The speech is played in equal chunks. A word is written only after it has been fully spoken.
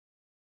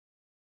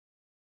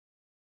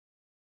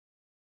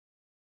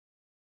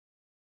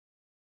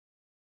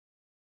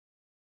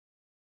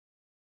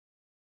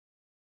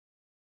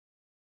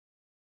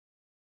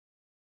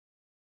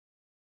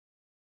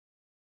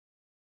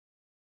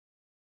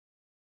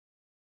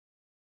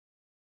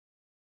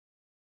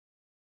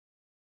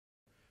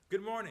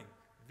Good morning.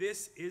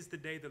 This is the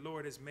day the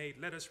Lord has made.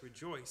 Let us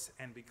rejoice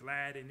and be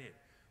glad in it.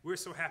 We're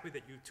so happy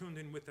that you tuned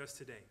in with us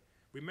today.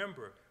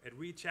 Remember, at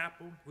Reid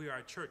Chapel, we are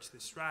a church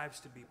that strives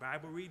to be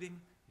Bible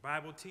reading,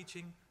 Bible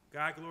teaching,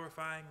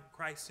 God-glorifying,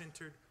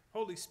 Christ-centered,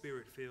 Holy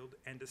Spirit-filled,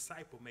 and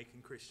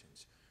disciple-making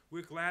Christians.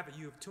 We're glad that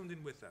you have tuned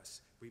in with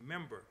us.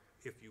 Remember,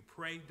 if you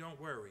pray,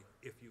 don't worry.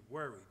 If you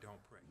worry, don't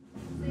pray.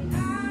 Say,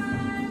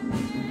 I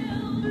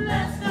will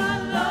bless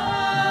the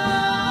Lord.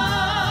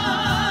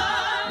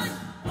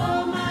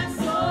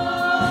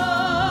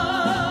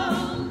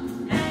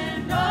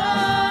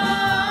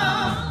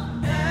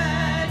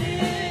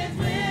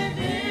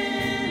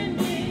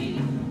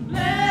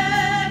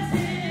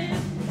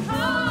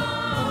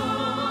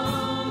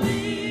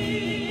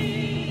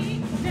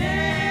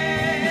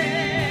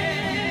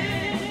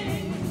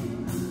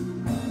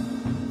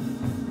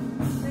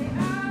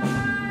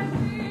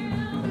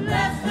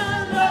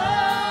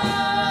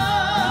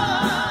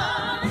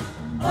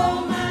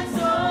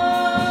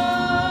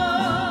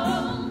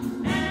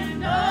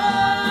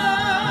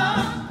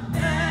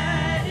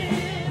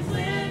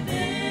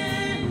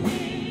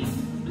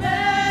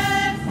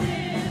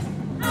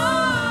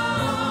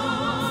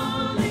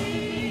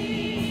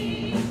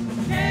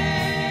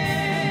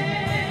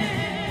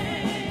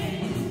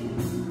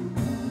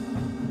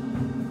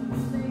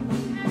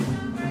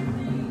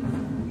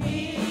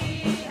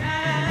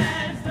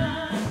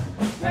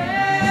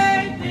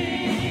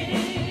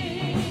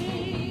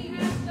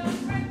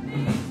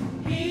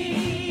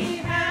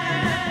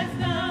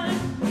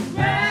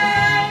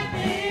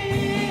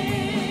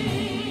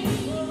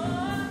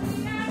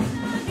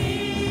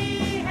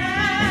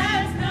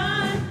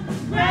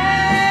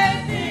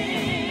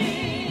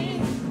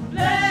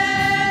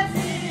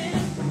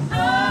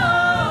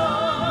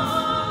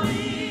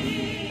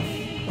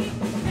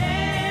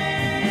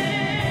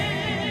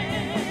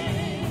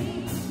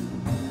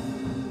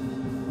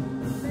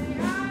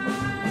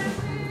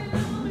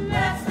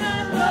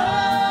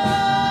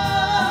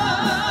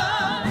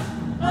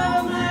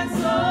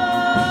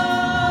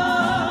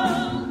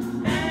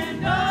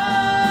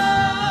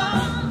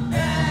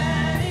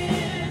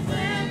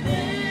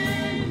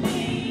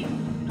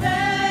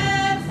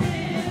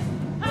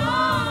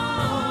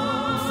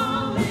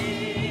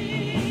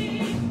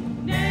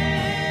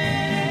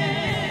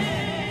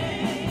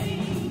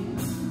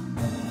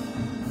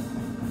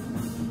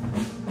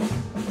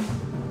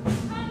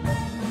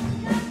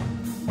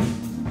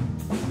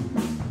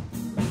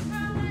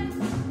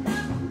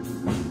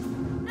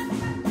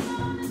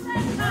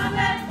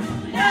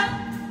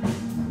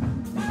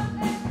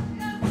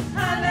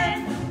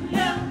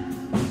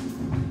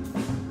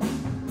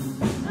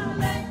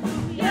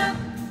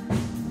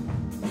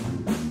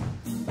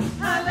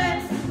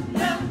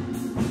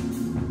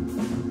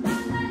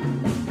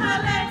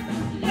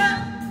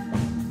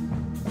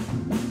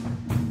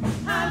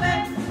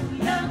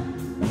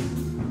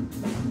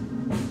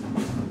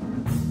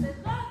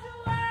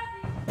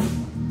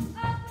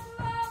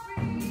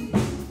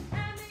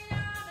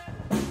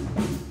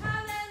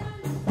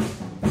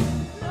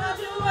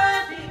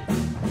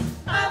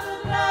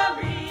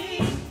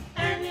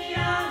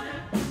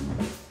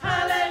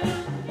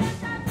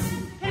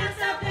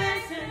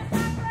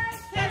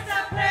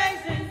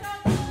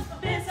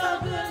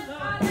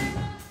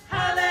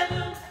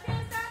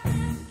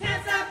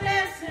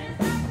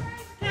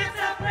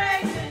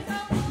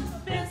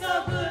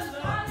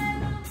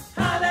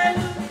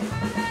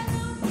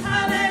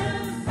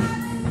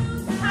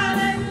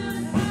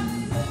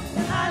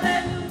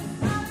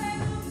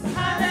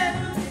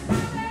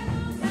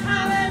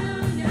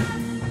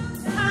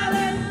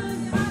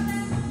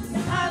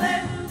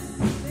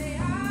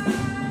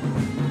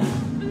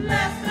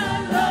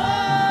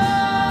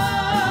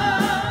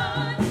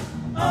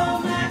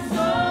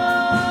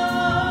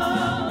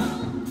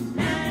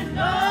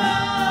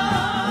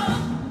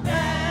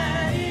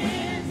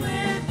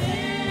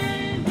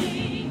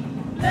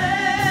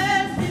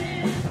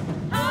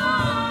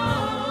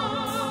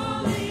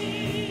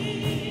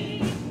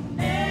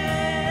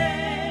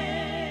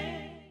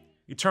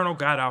 Eternal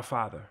God, our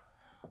Father,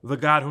 the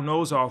God who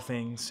knows all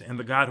things and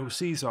the God who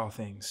sees all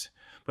things,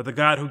 but the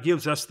God who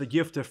gives us the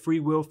gift of free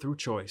will through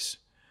choice.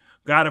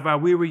 God of our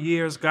weary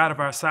years, God of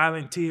our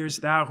silent tears,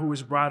 thou who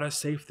hast brought us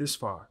safe this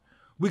far.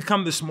 We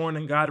come this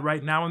morning, God,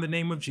 right now in the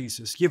name of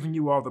Jesus, giving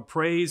you all the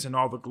praise and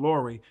all the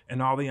glory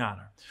and all the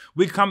honor.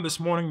 We come this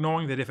morning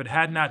knowing that if it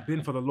had not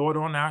been for the Lord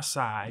on our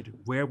side,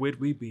 where would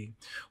we be?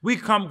 We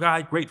come,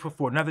 God, grateful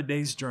for another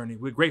day's journey.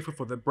 We're grateful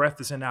for the breath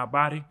that's in our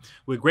body.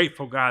 We're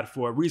grateful, God,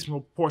 for a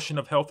reasonable portion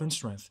of health and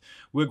strength.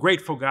 We're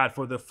grateful, God,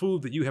 for the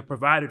food that you have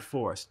provided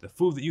for us, the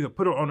food that you have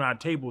put on our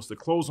tables, the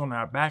clothes on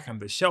our back, and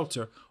the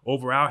shelter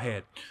over our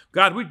head.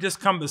 God, we just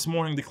come this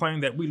morning declaring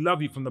that we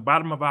love you from the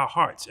bottom of our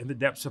hearts and the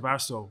depths of our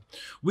soul.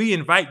 We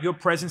invite your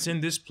presence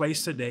in this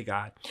place today,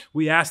 God.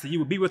 We ask that you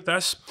would be with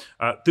us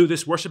through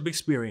this worship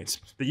experience,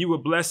 that you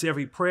would bless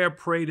every prayer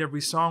prayed,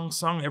 every song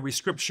sung, every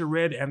scripture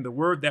read, and the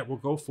word that will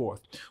go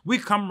forth. We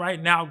come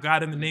right now,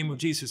 God, in the name of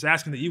Jesus,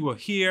 asking that you will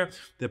hear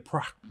the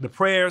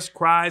prayers,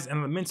 cries,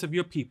 and laments of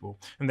your people,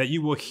 and that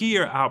you will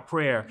hear our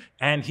prayer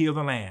and heal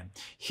the land.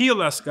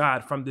 Heal us,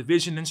 God, from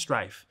division and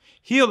strife.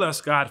 Heal us,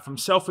 God, from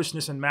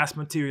selfishness and mass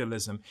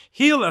materialism.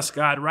 Heal us,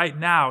 God, right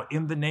now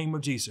in the name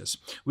of Jesus.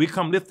 We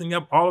come lifting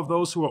up all of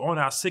those who are on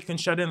our sick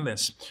and shut-in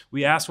list.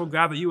 We ask, oh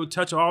God, that you would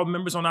touch all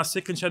members on our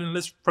sick and shut-in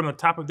list from the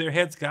top of their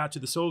heads, God, to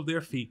the sole of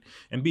their feet,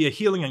 and be a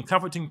healing and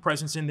comforting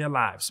presence in their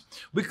lives.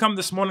 We come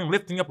this morning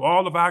lifting up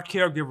all of our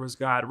caregivers,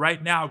 God,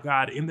 right now,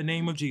 God, in the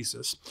name of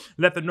Jesus.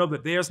 Let them know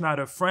that there's not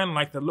a friend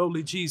like the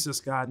lowly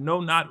Jesus, God. No,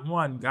 not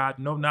one, God.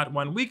 No, not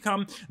one. We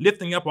come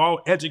lifting up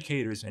all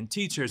educators and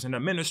teachers and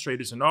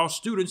administrators and all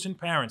students and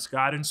parents,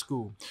 God, in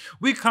school.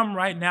 We come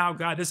right now,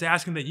 God, just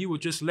asking that you will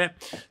just let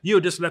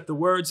the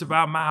words of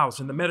our mouths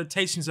and the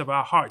meditations of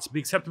our hearts be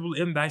acceptable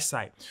in thy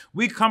sight.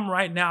 We come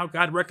right now,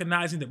 God,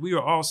 recognizing that we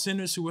are all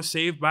sinners who are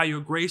saved by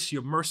your grace,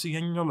 your mercy,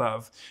 and your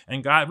love.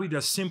 And God, we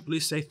just simply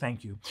say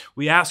thank you.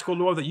 We ask, oh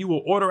Lord, that you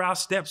will order our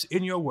steps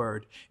in your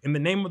word. In the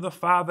name of the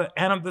Father,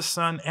 and of the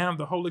Son, and of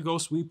the Holy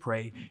Ghost, we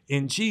pray.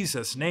 In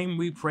Jesus' name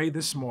we pray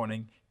this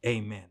morning.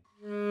 Amen.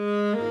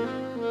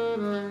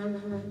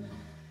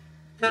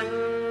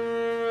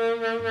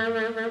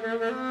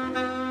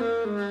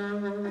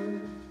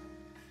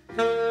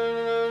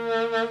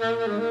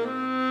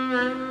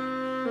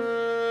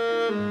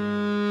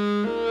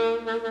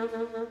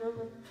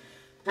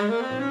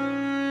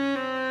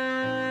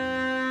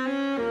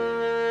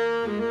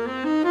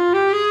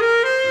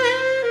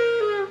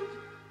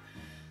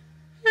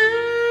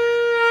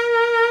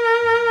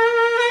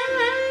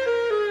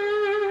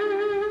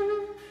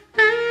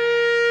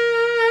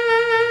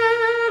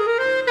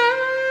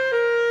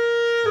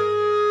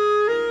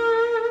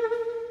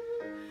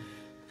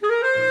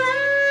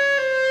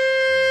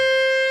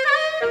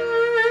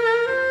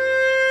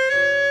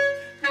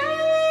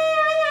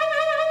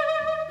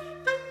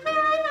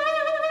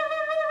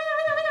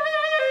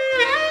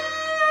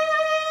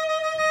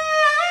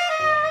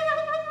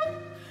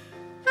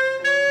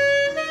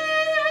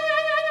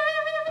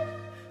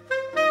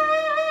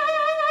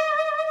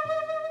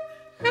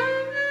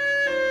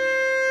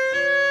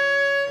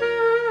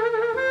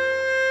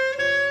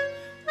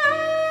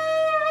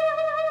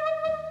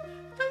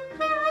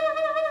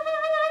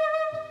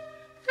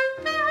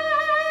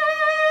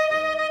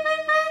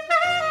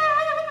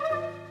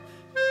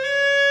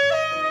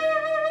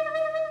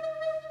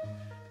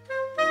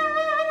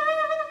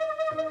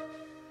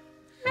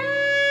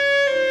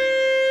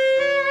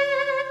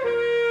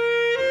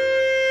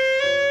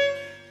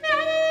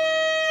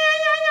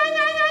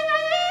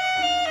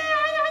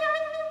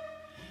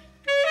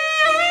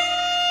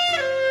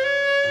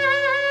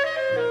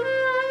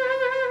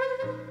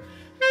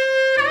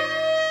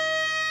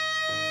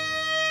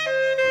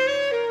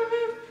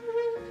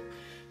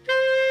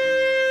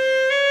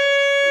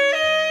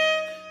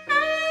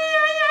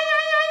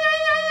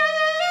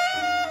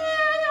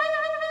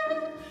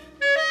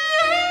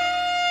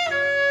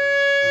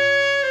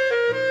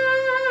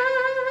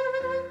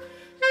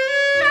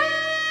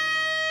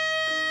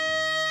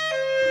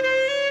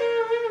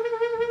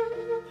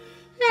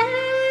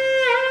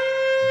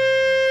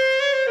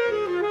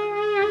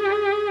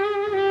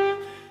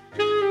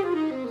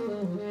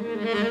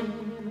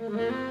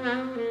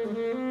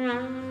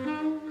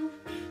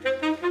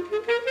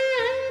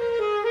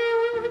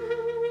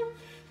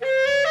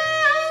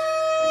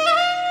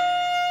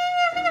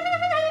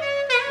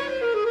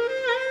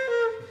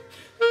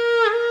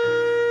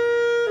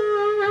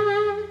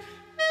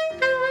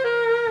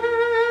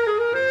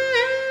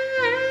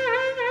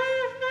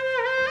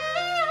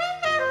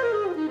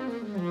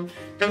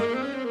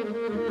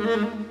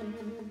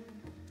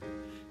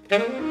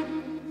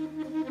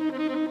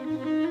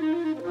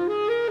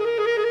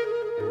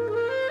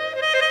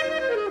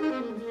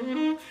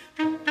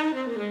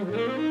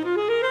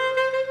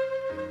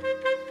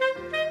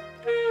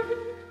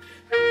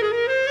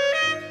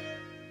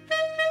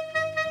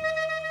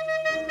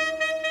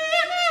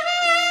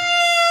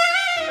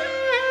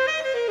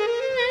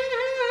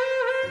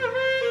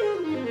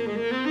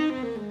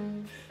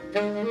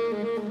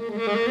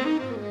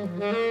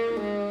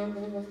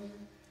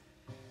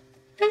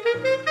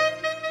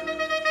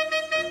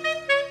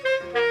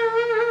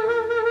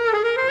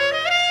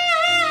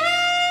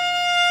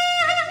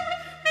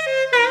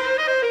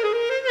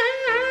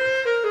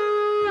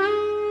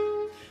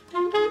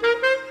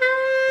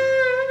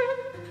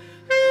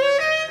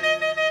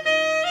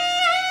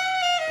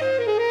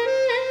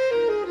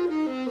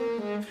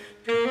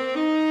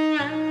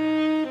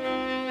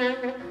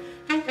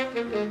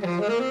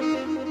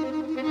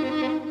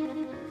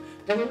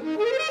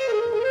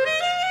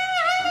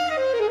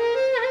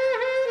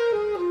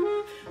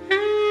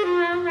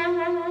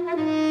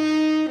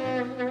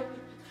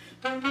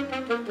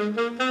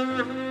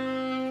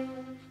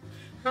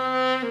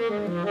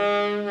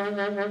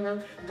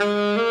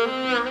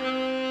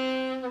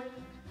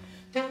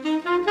 We'd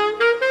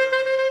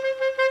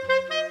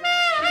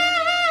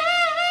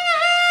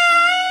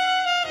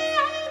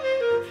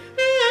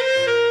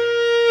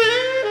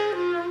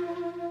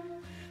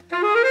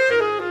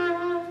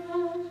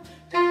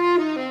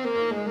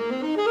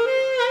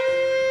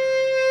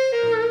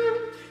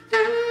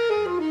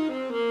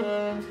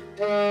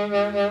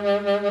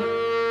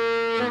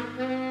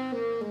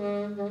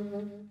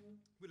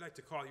like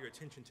to call your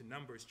attention to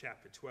Numbers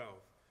chapter 12,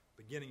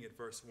 beginning at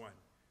verse 1.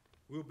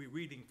 We'll be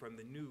reading from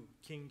the New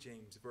King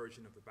James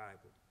Version of the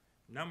Bible.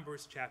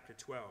 Numbers chapter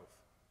 12,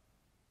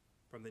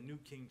 from the New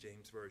King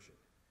James Version.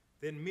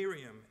 Then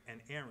Miriam and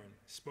Aaron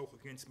spoke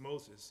against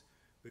Moses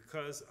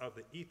because of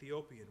the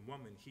Ethiopian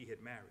woman he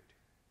had married.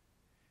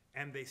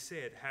 And they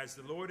said, "Has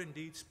the Lord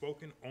indeed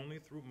spoken only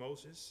through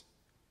Moses?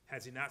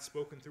 Has he not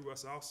spoken through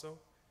us also?"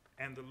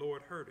 And the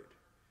Lord heard it.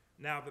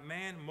 Now the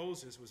man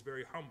Moses was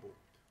very humble,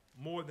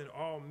 more than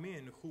all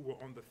men who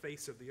were on the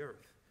face of the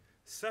earth.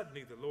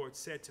 Suddenly the Lord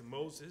said to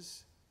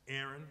Moses,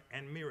 Aaron,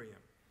 and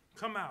Miriam,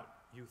 "Come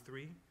out, you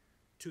three,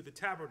 to the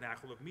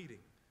tabernacle of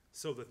meeting."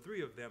 So the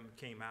three of them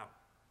came out.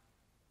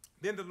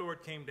 Then the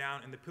Lord came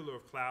down in the pillar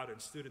of cloud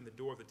and stood in the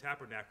door of the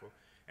tabernacle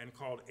and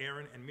called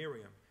Aaron and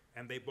Miriam,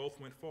 and they both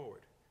went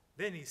forward.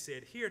 Then he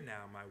said, "Hear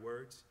now my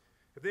words.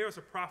 If there is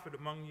a prophet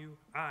among you,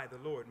 I, the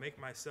Lord, make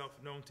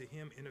myself known to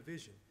him in a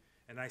vision,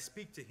 and I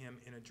speak to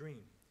him in a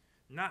dream.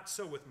 Not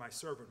so with my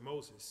servant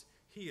Moses.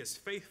 He is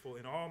faithful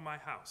in all my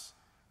house.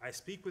 I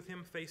speak with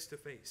him face to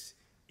face,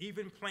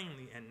 even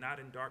plainly and not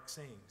in dark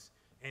sayings.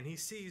 And he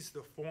sees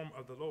the form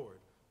of the Lord.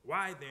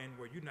 Why then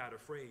were you not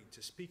afraid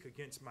to speak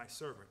against my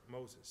servant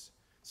Moses?"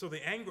 So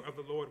the anger of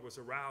the Lord was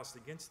aroused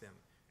against them,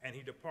 and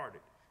he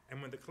departed.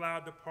 And when the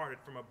cloud departed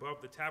from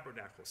above the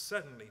tabernacle,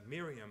 suddenly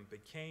Miriam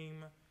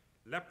became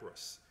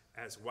leprous,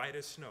 as white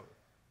as snow.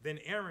 Then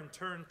Aaron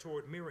turned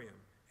toward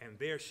Miriam, and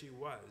there she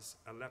was,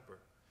 a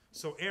leper.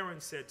 So Aaron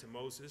said to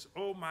Moses,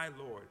 "O my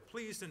Lord,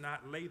 please do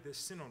not lay this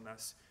sin on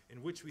us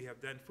in which we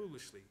have done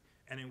foolishly,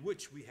 and in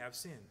which we have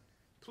sinned.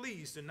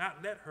 Please do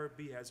not let her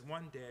be as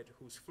one dead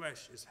whose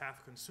flesh is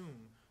half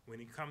consumed when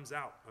he comes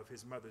out of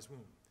his mother's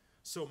womb."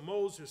 So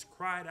Moses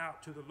cried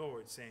out to the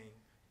Lord, saying,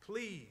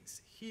 "Please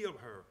heal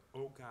her,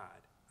 O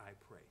God, I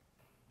pray."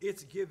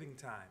 It's giving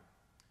time.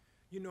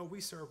 You know, we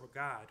serve a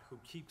God who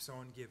keeps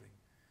on giving.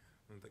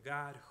 And the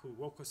God who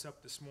woke us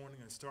up this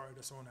morning and started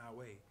us on our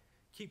way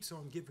keeps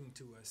on giving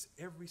to us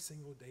every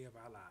single day of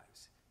our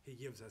lives. He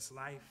gives us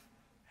life,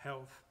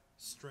 health,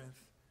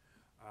 strength,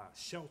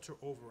 shelter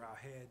over our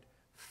head,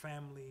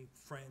 family,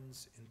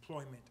 friends,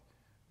 employment.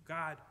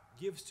 God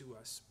gives to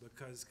us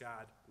because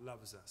God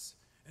loves us.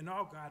 And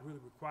all God really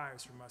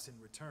requires from us in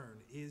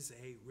return is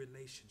a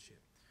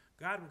relationship.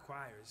 God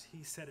requires,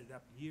 he set it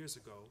up years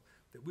ago,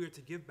 that we are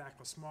to give back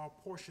a small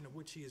portion of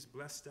which he has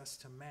blessed us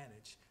to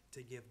manage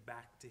to give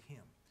back to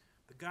him.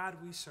 The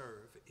God we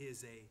serve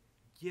is a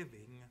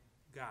giving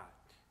God.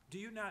 Do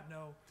you not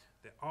know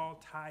that all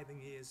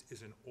tithing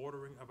is an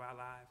ordering of our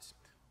lives?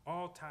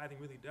 All tithing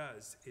really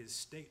does is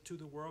state to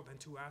the world and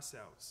to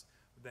ourselves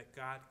that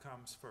God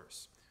comes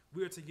first.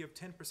 We are to give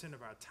 10%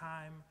 of our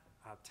time,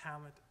 our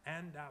talent,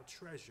 and our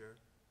treasure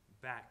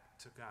back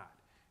to God.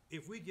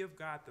 If we give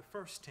God the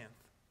first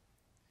tenth,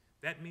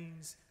 that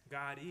means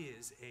God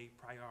is a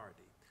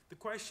priority. The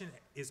question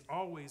is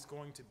always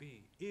going to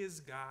be, is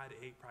God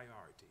a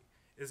priority?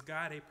 Is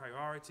God a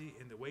priority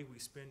in the way we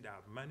spend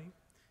our money?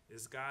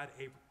 Is God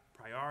a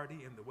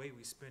priority in the way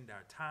we spend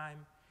our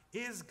time?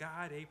 Is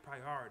God a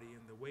priority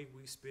in the way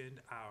we spend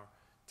our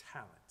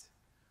talent?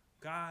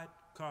 God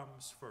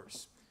comes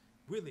first.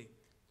 Really,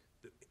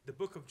 the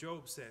book of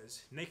Job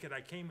says, "Naked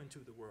I came into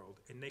the world,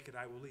 and naked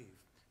I will leave."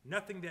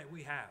 Nothing that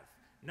we have,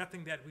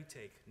 nothing that we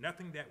take,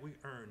 nothing that we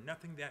earn,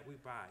 nothing that we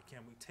buy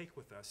can we take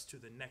with us to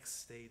the next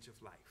stage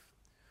of life.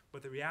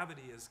 But the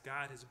reality is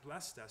God has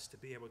blessed us to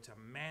be able to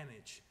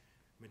manage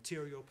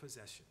material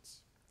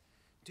possessions.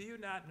 Do you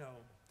not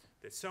know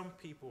that some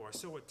people are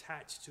so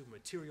attached to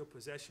material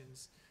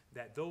possessions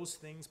that those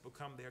things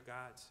become their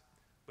gods?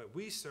 But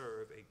we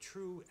serve a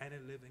true and a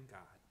living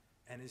God,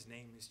 and his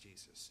name is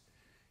Jesus.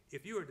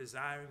 If you are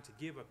desiring to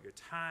give up your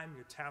time,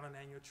 your talent,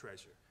 and your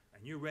treasure,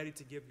 and you're ready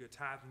to give your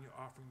tithe and your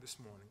offering this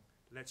morning,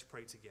 let's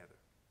pray together.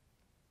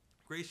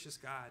 Gracious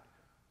God,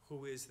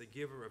 who is the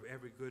giver of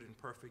every good and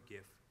perfect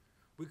gift,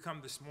 we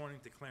come this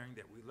morning declaring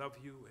that we love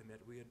you and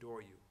that we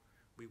adore you.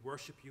 We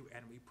worship you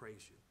and we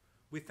praise you.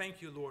 We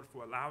thank you, Lord,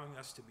 for allowing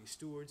us to be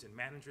stewards and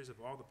managers of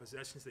all the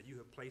possessions that you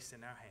have placed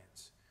in our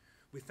hands.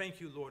 We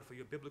thank you, Lord, for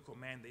your biblical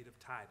mandate of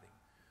tithing.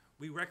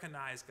 We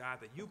recognize,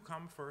 God, that you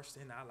come first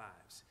in our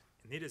lives,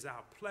 and it is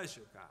our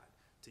pleasure, God,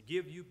 to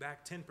give you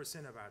back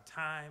 10% of our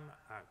time,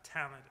 our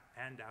talent,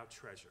 and our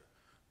treasure.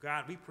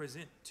 God, we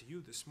present to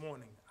you this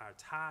morning our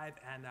tithe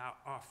and our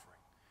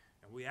offering,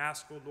 and we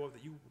ask, oh Lord,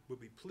 that you will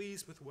be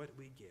pleased with what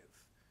we give.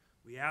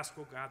 We ask,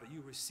 oh God, that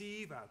you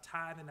receive our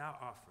tithe and our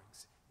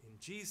offerings. In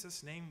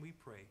Jesus' name we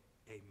pray,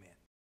 amen.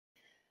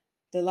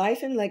 The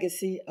Life and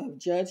Legacy of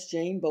Judge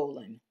Jane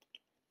Bolin.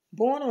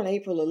 Born on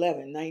April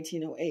 11,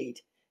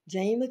 1908,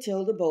 Jane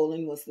Matilda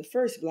Bolin was the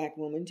first black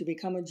woman to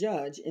become a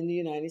judge in the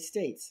United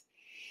States.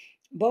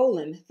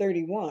 Bolin,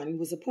 31,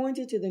 was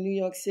appointed to the New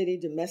York City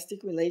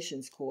Domestic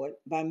Relations Court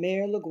by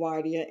Mayor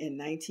LaGuardia in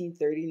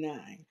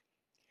 1939.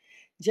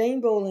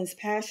 Jane Bolin's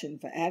passion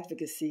for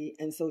advocacy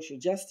and social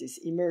justice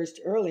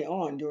emerged early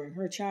on during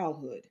her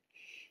childhood.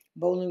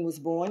 Bolin was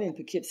born in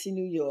Poughkeepsie,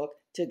 New York,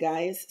 to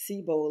Gaius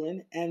C.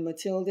 Bolin and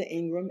Matilda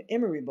Ingram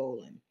Emery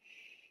Bolin.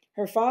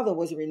 Her father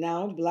was a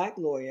renowned black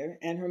lawyer,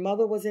 and her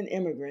mother was an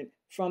immigrant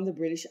from the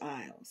British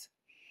Isles.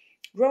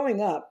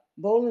 Growing up,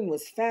 Bolin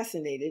was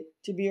fascinated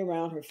to be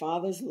around her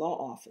father's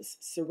law office,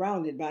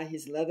 surrounded by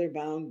his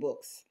leather-bound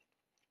books.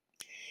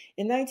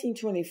 In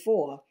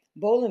 1924,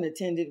 Bolin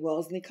attended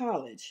Wellesley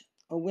College,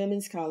 a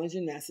women's college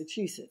in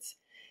Massachusetts.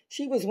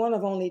 She was one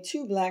of only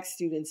 2 black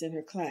students in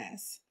her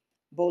class.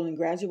 Bolin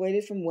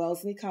graduated from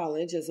Wellesley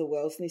College as a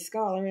Wellesley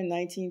Scholar in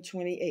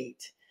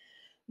 1928.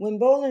 When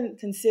Bolin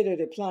considered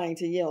applying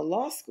to Yale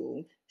Law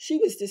School, she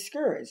was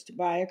discouraged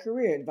by a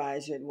career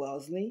advisor at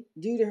Wellesley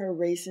due to her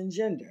race and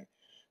gender,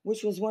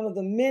 which was one of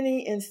the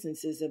many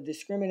instances of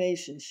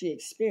discrimination she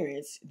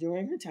experienced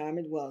during her time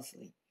at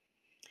Wellesley.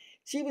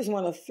 She was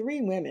one of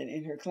 3 women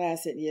in her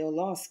class at Yale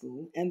Law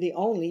School and the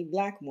only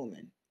black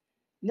woman.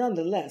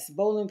 Nonetheless,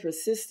 Bolin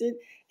persisted,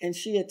 and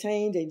she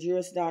attained a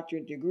Juris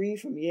Doctorate degree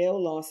from Yale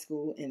Law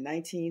School in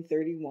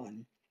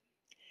 1931.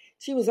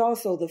 She was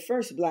also the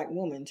first black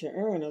woman to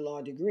earn a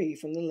law degree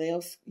from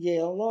the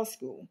Yale Law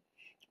School,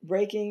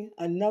 breaking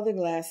another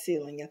glass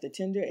ceiling at the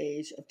tender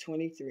age of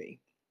 23.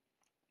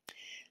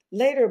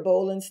 Later,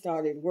 Bolin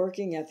started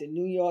working at the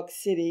New York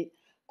City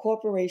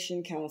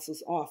Corporation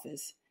Counsel's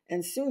office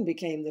and soon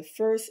became the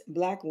first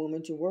black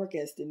woman to work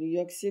as the New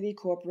York City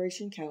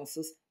Corporation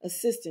Counsel's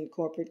Assistant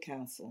Corporate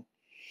Counsel.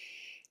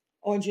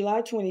 On July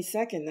 22,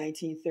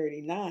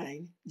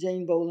 1939,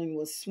 Jane Bolin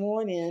was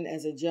sworn in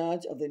as a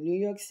judge of the New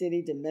York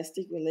City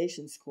Domestic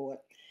Relations Court,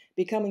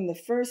 becoming the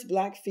first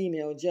black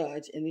female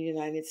judge in the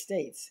United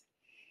States.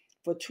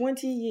 For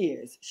 20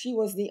 years, she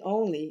was the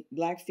only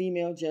black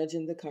female judge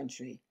in the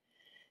country.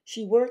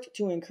 She worked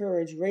to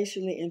encourage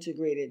racially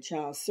integrated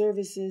child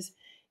services,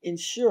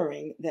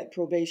 ensuring that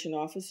probation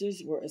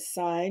officers were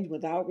assigned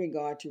without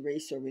regard to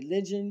race or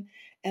religion,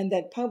 and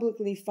that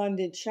publicly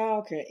funded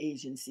child care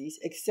agencies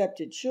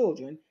accepted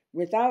children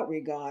without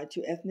regard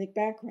to ethnic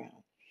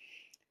background.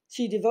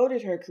 She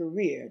devoted her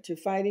career to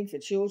fighting for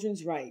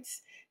children's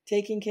rights,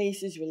 taking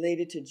cases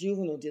related to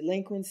juvenile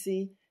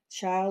delinquency,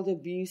 child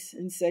abuse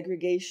and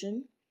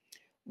segregation,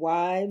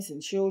 wives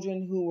and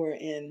children who were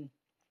in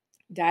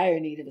dire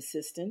need of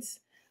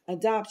assistance,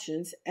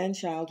 adoptions, and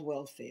child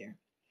welfare.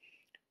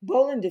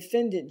 Bolin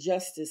defended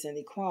justice and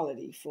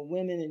equality for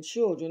women and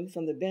children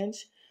from the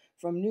bench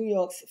from New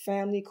York's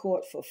family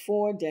court for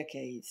 4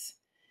 decades.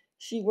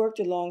 She worked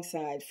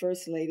alongside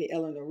First Lady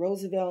Eleanor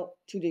Roosevelt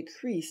to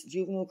decrease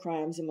juvenile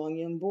crimes among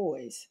young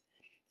boys.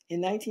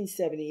 In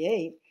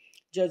 1978,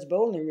 Judge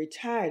Bolin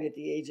retired at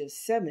the age of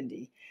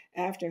 70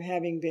 after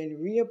having been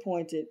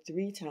reappointed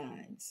 3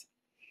 times.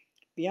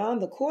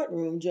 Beyond the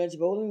courtroom, Judge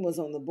Bolin was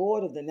on the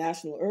board of the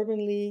National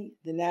Urban League,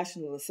 the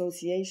National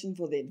Association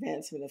for the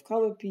Advancement of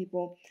Colored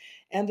People,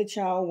 and the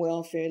Child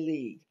Welfare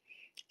League.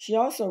 She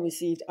also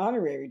received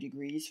honorary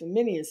degrees from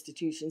many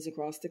institutions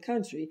across the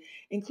country,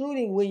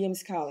 including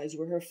Williams College,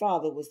 where her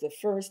father was the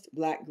first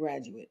black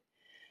graduate.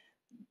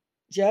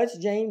 Judge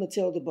Jane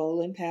Matilda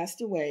Bolin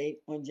passed away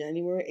on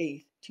January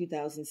 8,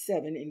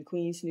 2007 in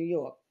Queens, New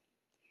York.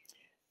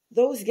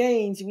 Those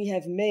gains we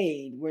have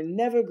made were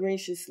never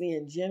graciously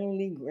and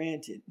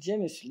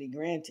generously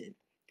granted.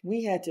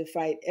 We had to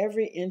fight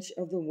every inch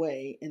of the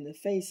way in the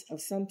face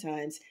of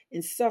sometimes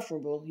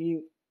insufferable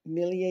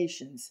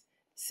humiliations,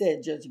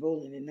 said Judge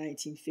Bolin in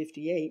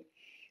 1958,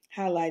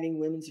 highlighting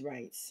women's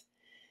rights.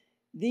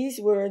 These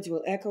words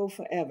will echo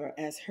forever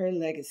as her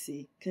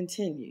legacy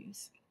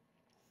continues.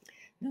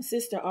 Now,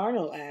 Sister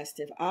Arnold asked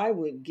if I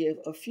would give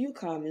a few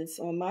comments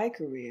on my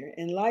career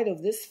in light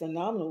of this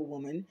phenomenal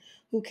woman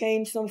who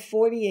came some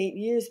 48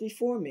 years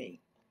before me.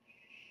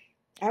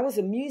 I was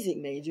a music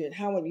major at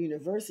Howard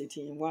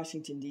University in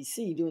Washington,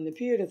 D.C. during the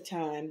period of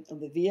time of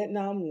the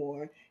Vietnam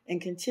War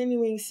and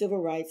continuing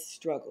civil rights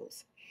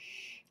struggles.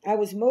 I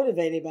was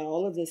motivated by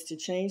all of this to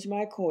change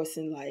my course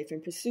in life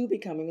and pursue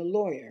becoming a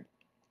lawyer.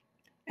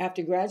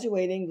 After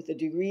graduating with a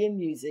degree in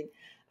music,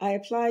 I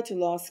applied to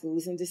law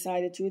schools and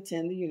decided to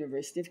attend the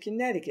University of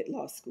Connecticut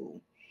Law School.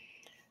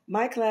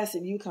 My class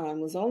at UConn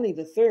was only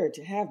the 3rd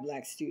to have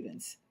black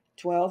students,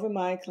 12 in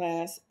my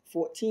class,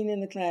 14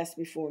 in the class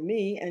before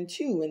me, and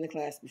 2 in the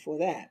class before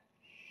that.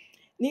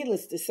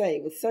 Needless to say,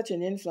 with such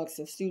an influx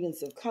of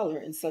students of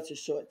color in such a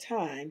short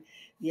time,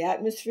 the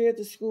atmosphere at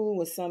the school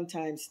was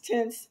sometimes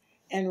tense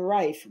and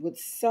rife with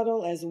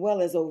subtle as well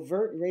as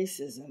overt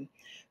racism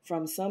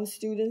from some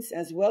students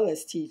as well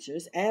as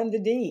teachers and the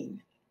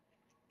dean.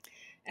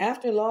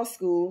 After law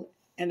school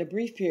and a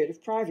brief period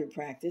of private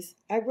practice,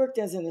 I worked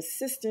as an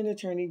assistant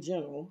attorney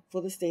general for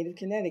the state of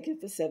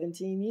Connecticut for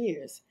 17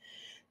 years,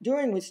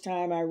 during which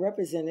time I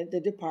represented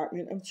the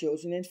Department of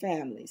Children and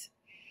Families.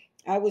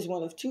 I was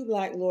one of 2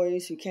 black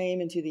lawyers who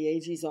came into the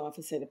AG's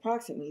office at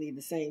approximately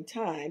the same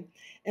time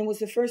and was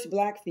the first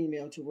black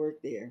female to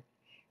work there.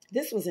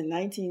 This was in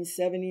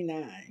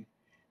 1979.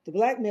 The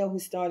black male who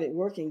started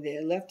working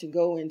there left to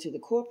go into the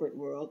corporate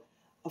world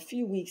a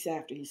few weeks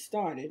after he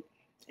started,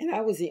 and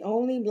I was the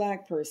only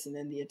black person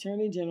in the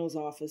Attorney General's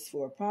office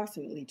for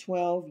approximately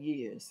 12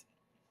 years.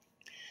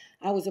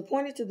 I was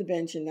appointed to the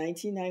bench in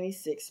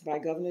 1996 by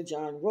Governor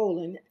John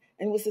Rowland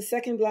and was the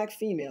second black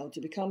female to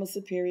become a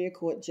Superior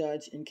Court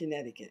judge in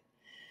Connecticut.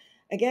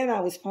 Again,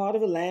 I was part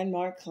of a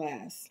landmark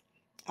class.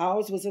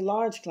 Ours was a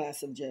large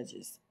class of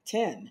judges,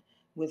 10,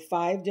 with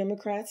 5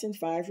 Democrats and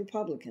 5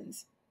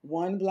 Republicans,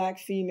 1 black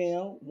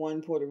female,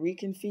 1 Puerto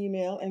Rican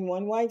female, and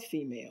 1 white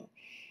female,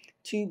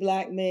 2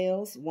 black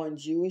males, 1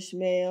 Jewish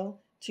male,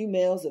 2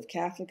 males of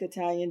Catholic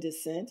Italian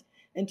descent,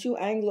 and 2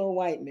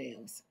 Anglo-white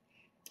males.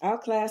 Our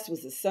class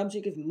was the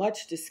subject of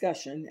much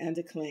discussion and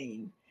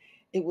acclaim.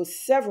 It was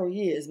several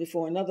years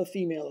before another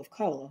female of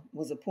color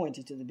was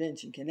appointed to the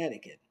bench in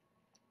Connecticut.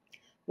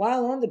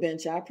 While on the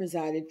bench, I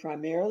presided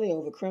primarily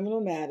over criminal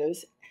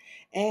matters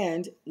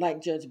and,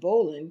 like Judge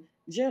Boland,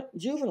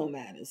 juvenile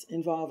matters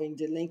involving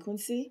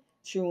delinquency,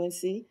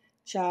 truancy,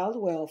 child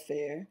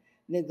welfare,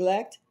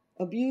 neglect,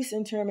 abuse,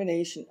 and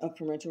termination of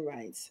parental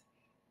rights.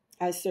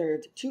 I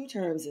served 2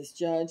 terms as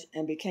judge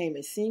and became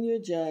a senior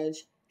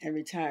judge and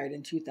retired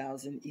in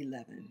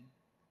 2011.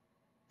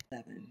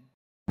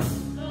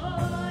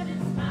 Lord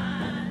is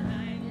my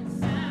light and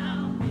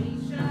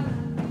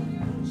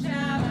salvation.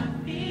 Shall I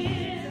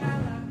fear?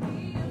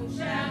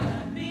 Shall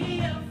I be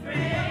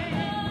afraid?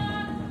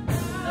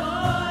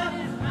 Lord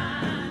is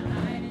my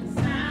light and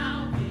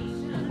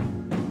salvation.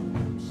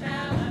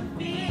 Shall I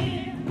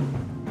fear?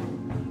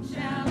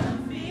 Shall I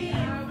be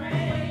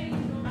afraid?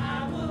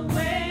 I will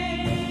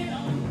wait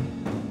on you.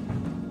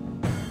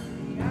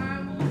 I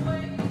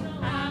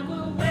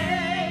will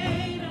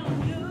wait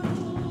on you.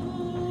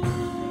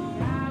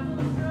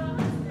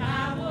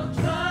 I will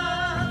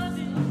trust in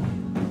you.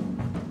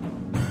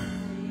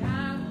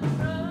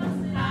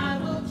 I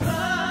will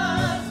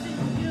trust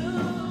in you.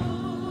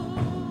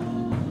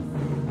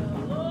 The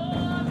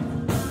Lord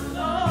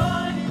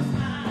is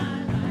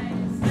my light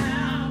and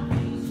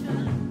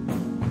salvation.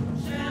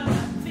 Shall I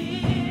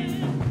fear?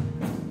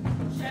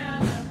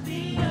 Shall I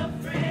be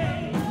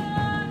afraid?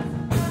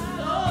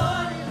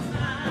 Lord is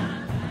my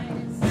light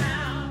and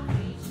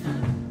salvation.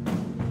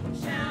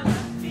 Shall I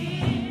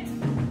fear?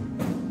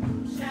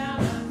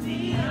 Shall I be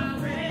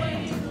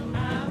afraid? I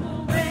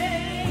will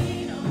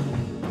wait on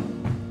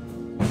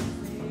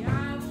you.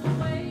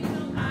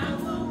 I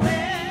will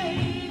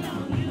wait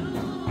on you.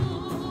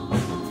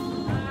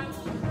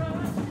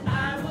 I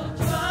will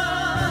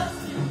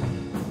trust in you.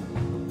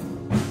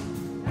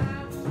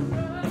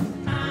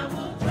 I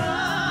will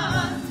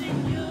trust in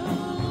you.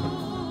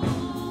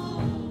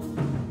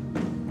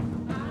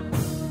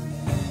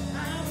 I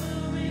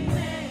will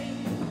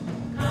remain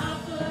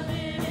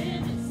confident in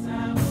this. I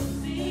will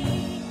see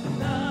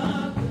the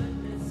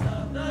goodness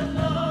of the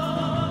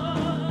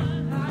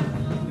Lord. I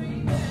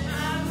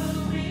will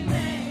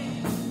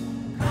remain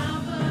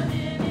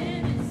confident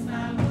in this. I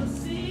will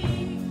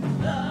see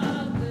the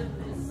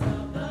goodness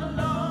of the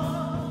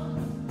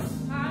Lord.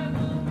 I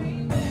will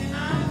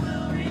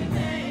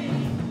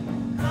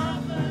remain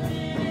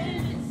confident in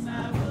this. I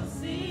will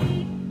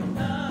see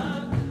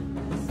the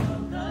goodness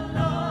of the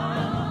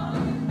Lord.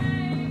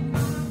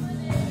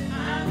 I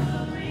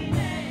will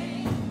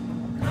remain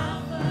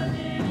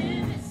confident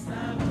in this. I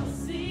will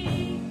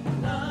see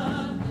the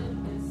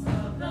goodness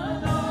of the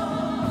Lord.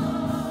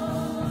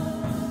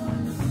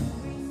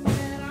 We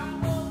set our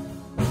hope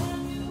on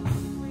you.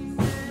 We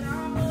set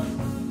our hope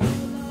on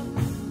your love.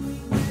 We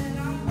set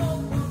our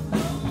hope on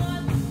the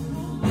one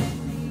who is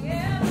the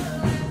everlasting God.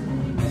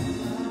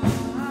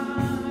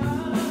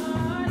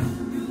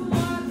 You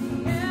are the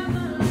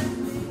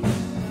everlasting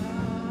God.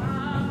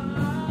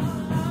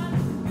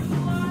 You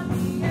are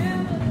the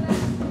everlasting God.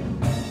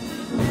 We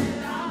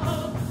set our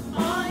hope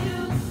on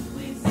you.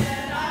 We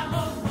set our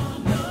hope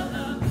on your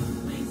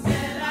love. We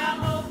set our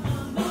hope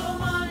on the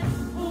one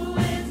who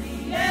is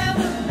the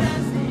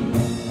everlasting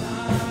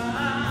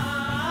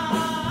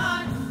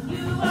God.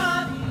 You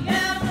are the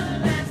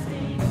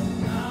everlasting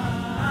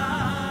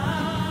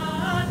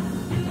God.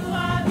 You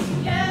are the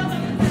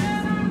everlasting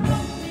God.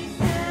 We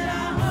set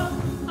our hope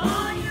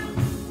on you.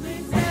 We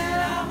set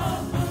our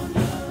hope on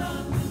your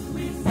love.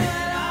 We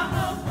set our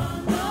hope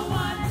on the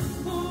one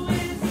who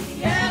is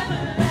the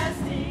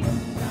everlasting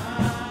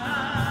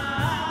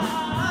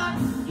God.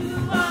 You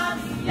are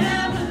the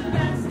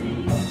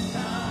everlasting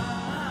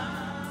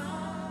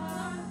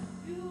God.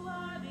 You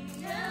are the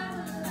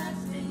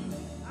everlasting.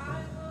 I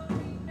will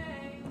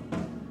remain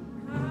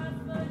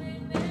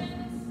confident in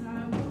this. I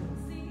will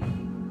see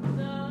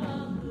the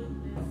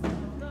goodness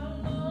of the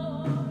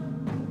Lord.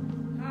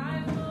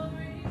 I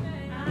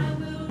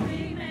will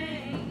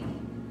remain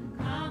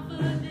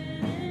confident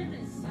in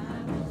this. I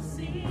will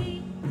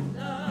see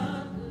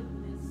the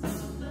goodness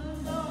of the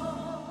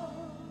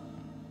Lord.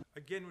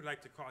 Again, we'd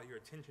like to call your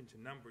attention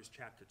to Numbers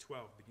chapter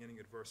 12, beginning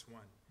at verse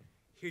 1.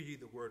 Hear ye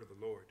the word of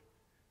the Lord.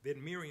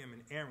 Then Miriam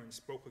and Aaron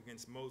spoke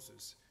against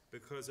Moses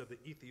because of the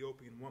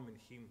Ethiopian woman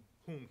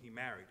whom he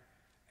married,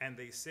 And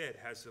they said,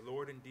 has the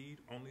Lord indeed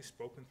only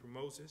spoken through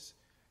Moses?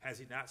 Has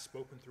he not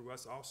spoken through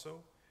us also?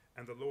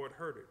 And the Lord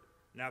heard it.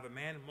 Now the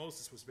man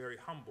Moses was very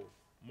humble,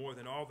 more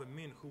than all the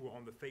men who were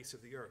on the face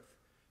of the earth.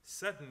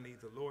 Suddenly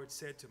the Lord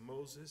said to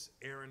Moses,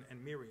 Aaron,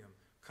 and Miriam,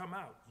 come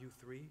out, you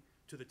three,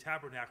 to the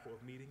tabernacle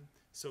of meeting.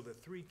 So the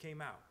three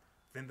came out.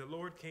 Then the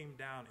Lord came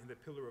down in the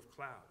pillar of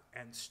cloud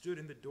and stood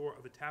in the door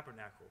of the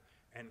tabernacle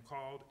and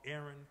called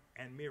Aaron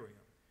and Miriam.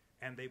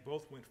 And they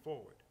both went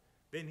forward.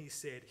 Then he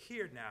said,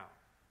 hear now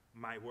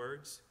my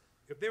words.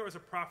 If there is a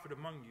prophet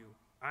among you,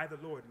 I, the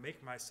Lord,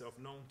 make myself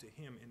known to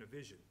him in a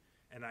vision,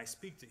 and I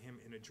speak to him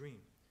in a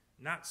dream.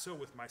 Not so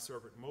with my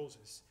servant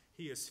Moses.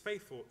 He is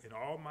faithful in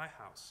all my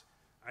house.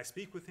 I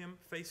speak with him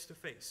face to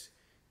face,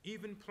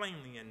 even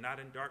plainly and not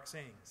in dark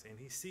sayings, and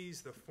he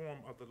sees the form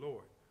of the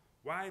Lord.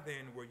 Why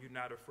then were you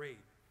not afraid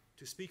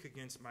to speak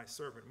against my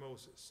servant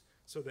Moses?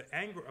 So the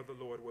anger of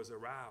the Lord was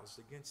aroused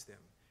against them,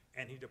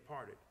 and he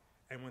departed.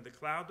 And when the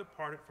cloud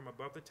departed from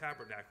above the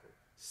tabernacle,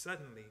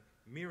 suddenly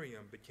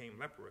Miriam became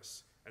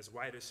leprous, as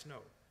white as snow.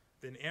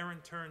 Then Aaron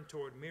turned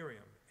toward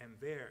Miriam, and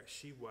there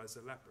she was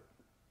a leper.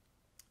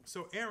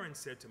 So Aaron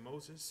said to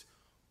Moses,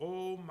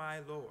 O my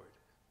Lord,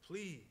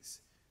 please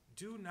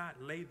do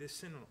not lay this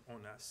sin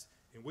on us,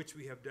 in which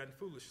we have done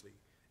foolishly,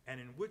 and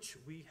in which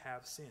we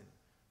have sinned.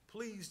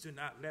 Please do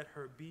not let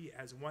her be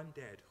as one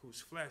dead,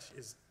 whose flesh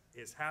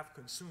is half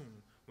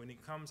consumed when he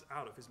comes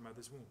out of his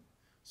mother's womb.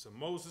 So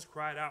Moses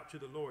cried out to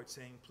the Lord,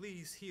 saying,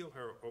 please heal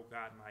her, O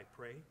God, I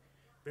pray.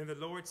 Then the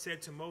Lord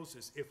said to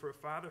Moses, if her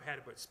father had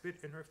but spit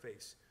in her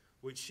face,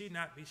 would she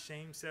not be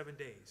shamed 7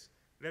 days?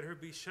 Let her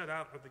be shut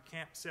out of the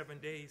camp 7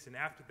 days, and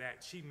after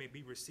that she may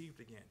be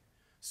received again.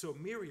 So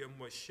Miriam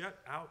was shut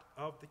out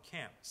of the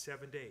camp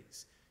 7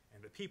 days,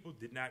 and the people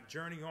did not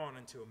journey on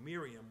until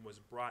Miriam was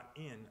brought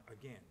in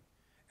again.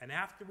 And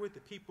afterward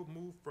the people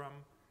moved from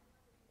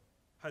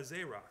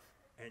Hazeroth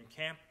and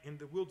camped in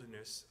the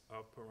wilderness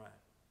of Paran.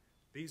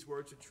 These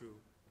words are true,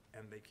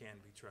 and they can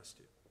be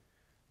trusted.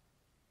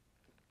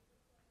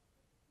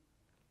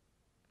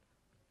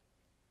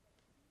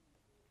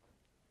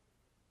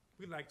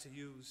 We like to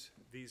use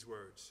these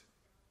words.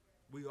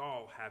 We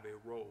all have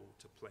a role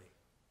to play.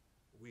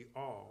 We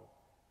all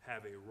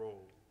have a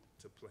role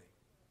to play.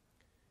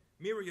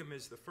 Miriam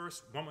is the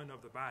first woman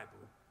of the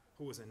Bible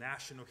who is a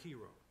national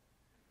hero.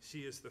 She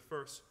is the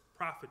first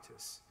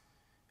prophetess,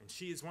 and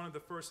she is one of the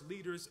first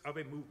leaders of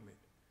a movement,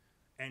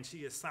 and she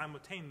is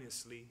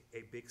simultaneously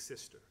a big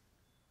sister.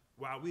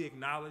 While we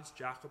acknowledge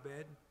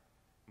Jochebed,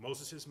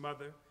 Moses'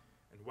 mother,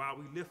 and while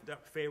we lift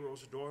up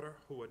Pharaoh's daughter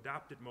who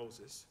adopted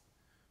Moses,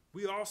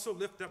 we also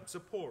lift up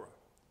Zipporah,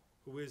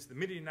 who is the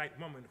Midianite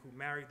woman who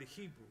married the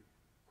Hebrew,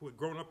 who had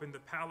grown up in the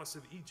palace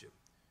of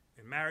Egypt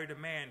and married a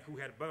man who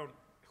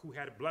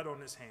had blood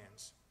on his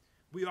hands.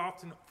 We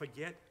often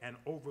forget and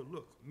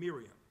overlook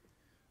Miriam,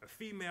 a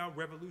female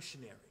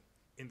revolutionary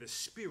in the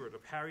spirit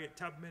of Harriet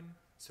Tubman,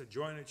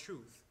 Sojourner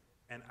Truth,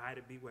 and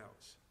Ida B.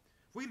 Wells.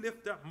 We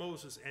lift up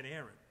Moses and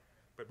Aaron,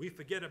 but we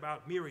forget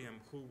about Miriam,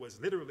 who was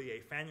literally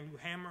a Fannie Lou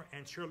Hamer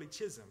and Shirley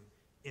Chisholm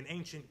in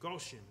ancient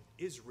Goshen,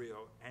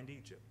 Israel, and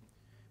Egypt.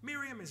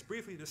 Miriam is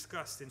briefly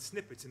discussed in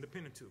snippets in the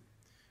Pentateuch.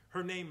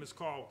 Her name is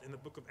called in the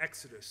book of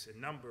Exodus,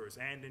 in Numbers,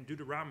 and in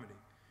Deuteronomy,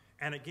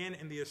 and again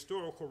in the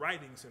historical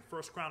writings in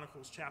 1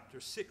 Chronicles chapter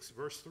 6,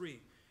 verse 3,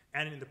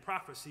 and in the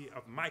prophecy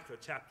of Micah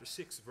chapter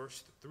 6,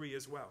 verse 3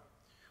 as well.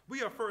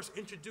 We are first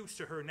introduced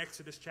to her in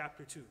Exodus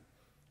chapter 2.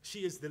 She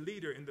is the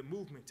leader in the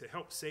movement to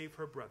help save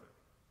her brother.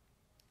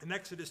 In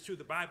Exodus 2,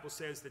 the Bible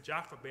says that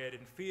Jochebed,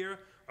 in fear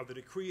of the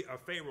decree of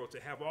Pharaoh to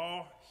have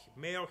all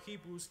male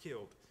Hebrews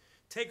killed,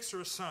 takes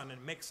her son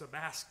and makes a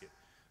basket,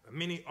 a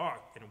mini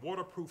ark, and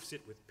waterproofs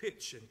it with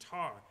pitch and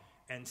tar,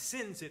 and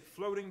sends it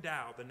floating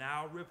down the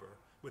Nile River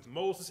with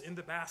Moses in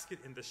the basket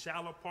in the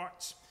shallow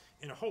parts,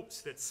 in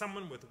hopes that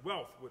someone with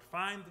wealth would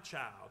find the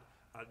child,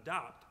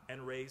 adopt,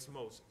 and raise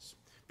Moses.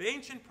 The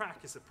ancient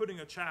practice of putting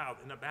a child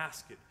in a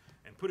basket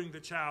and putting the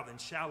child in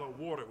shallow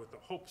water with the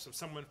hopes of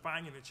someone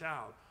finding the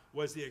child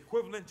was the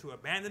equivalent to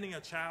abandoning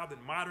a child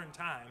in modern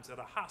times at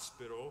a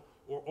hospital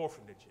or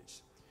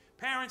orphanages.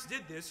 Parents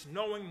did this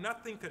knowing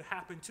nothing could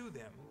happen to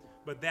them,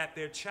 but that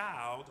their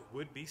child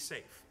would be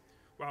safe.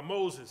 While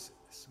Moses'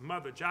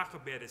 mother,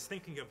 Jochebed, is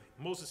thinking of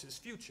Moses'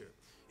 future,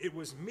 it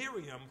was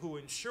Miriam who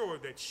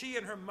ensured that she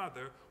and her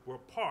mother were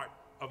part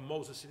of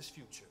Moses'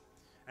 future.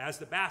 As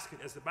the basket,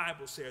 as the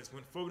Bible says,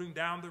 went floating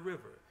down the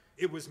river,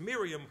 it was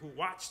Miriam who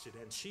watched it,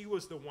 and she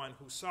was the one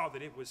who saw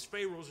that it was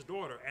Pharaoh's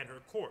daughter and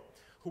her court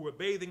who were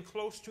bathing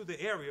close to the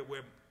area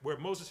where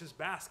Moses'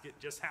 basket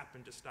just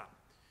happened to stop.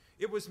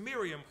 It was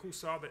Miriam who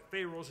saw that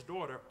Pharaoh's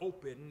daughter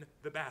opened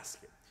the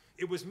basket.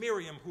 It was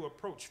Miriam who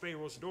approached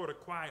Pharaoh's daughter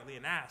quietly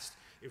and asked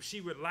if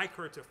she would like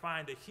her to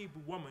find a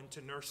Hebrew woman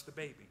to nurse the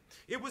baby.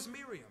 It was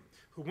Miriam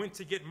who went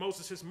to get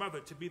Moses' mother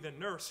to be the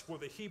nurse for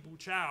the Hebrew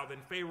child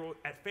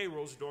at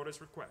Pharaoh's daughter's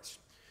request.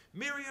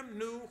 Miriam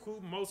knew who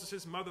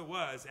Moses' mother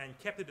was and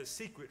kept it a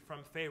secret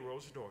from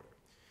Pharaoh's daughter.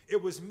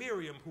 It was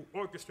Miriam who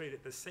orchestrated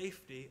the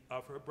safety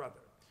of her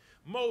brother.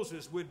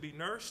 Moses would be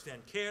nursed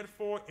and cared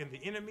for in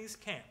the enemy's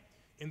camp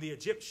in the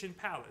Egyptian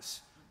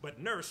palace, but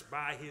nursed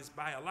by his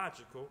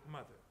biological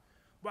mother.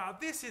 While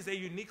this is a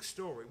unique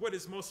story, what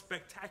is most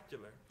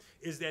spectacular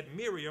is that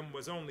Miriam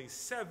was only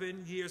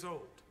 7 years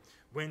old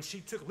when she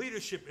took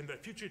leadership in the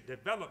future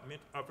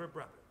development of her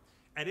brother.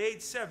 At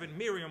age 7,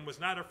 Miriam was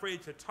not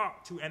afraid to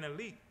talk to an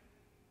elite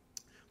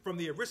from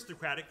the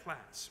aristocratic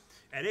class.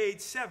 At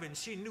age 7,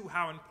 she knew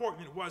how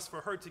important it was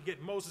for her to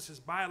get Moses'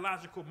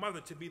 biological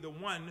mother to be the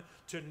one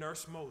to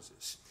nurse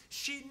Moses.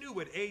 She knew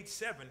at age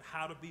 7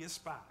 how to be a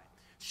spy.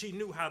 She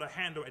knew how to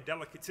handle a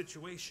delicate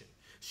situation.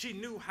 She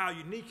knew how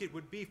unique it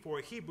would be for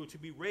a Hebrew to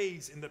be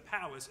raised in the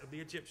palace of the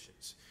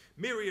Egyptians.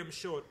 Miriam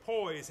showed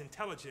poise,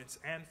 intelligence,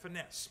 and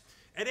finesse.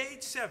 At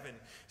age 7,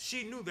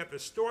 she knew that the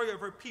story of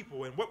her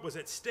people and what was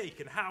at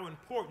stake and how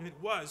important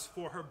it was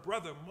for her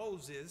brother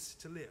Moses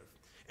to live.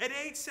 At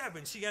age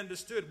 7, she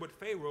understood what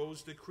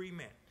Pharaoh's decree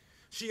meant.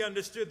 She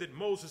understood that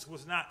Moses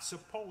was not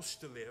supposed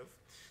to live.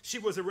 She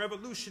was a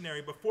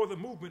revolutionary before the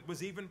movement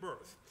was even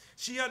birthed.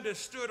 She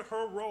understood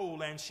her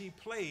role and she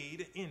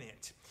played in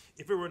it.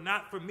 If it were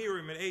not for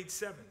Miriam at age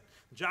 7,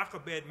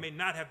 Jochebed may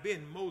not have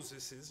been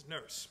Moses'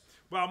 nurse.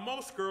 While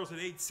most girls at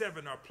age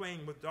 7 are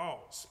playing with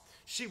dolls,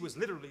 she was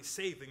literally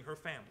saving her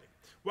family.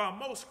 While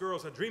most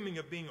girls are dreaming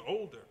of being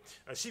older,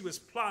 she was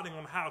plotting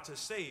on how to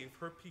save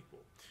her people.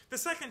 The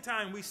second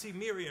time we see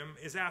Miriam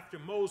is after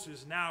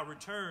Moses now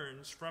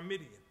returns from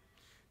Midian.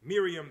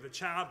 Miriam,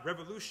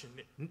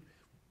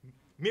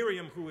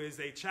 who is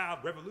a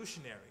child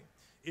revolutionary,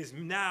 is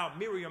now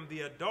Miriam,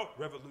 the adult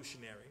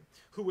revolutionary,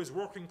 who is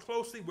working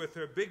closely with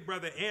her big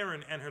brother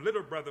Aaron and her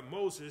little brother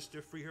Moses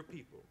to free her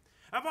people.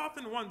 I've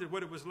often wondered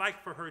what it was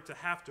like for her to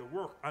have to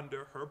work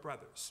under her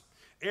brothers.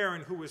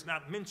 Aaron, who is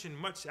not mentioned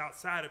much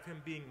outside of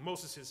him being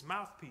Moses'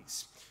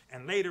 mouthpiece,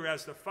 and later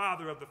as the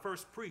father of the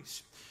first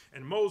priest,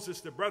 and Moses,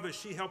 the brother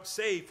she helped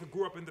save, who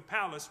grew up in the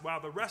palace while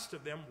the rest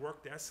of them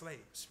worked as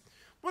slaves.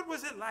 What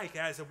was it like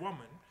as a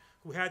woman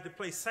who had to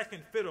play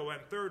second fiddle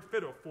and third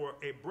fiddle for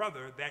a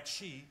brother that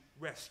she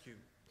rescued?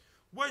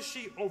 Was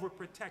she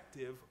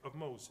overprotective of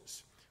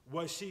Moses?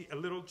 Was she a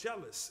little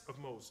jealous of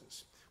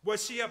Moses?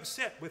 Was she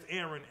upset with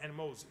Aaron and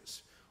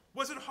Moses?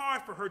 Was it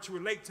hard for her to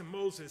relate to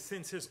Moses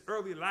since his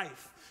early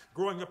life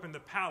growing up in the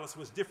palace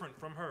was different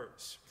from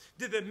hers?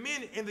 Did the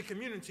men in the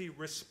community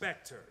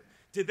respect her?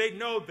 Did they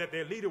know that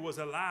their leader was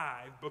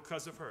alive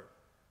because of her?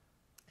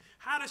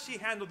 How does she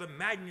handle the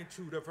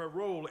magnitude of her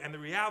role and the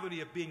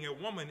reality of being a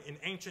woman in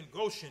ancient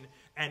Goshen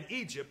and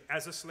Egypt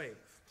as a slave?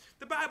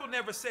 The Bible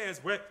never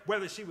says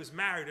whether she was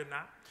married or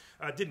not.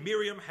 Did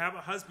Miriam have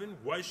a husband?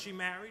 Was she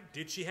married?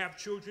 Did she have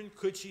children?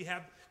 Could she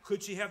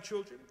have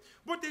children?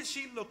 What did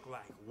she look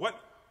like?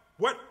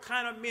 What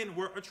kind of men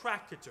were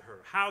attracted to her?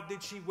 How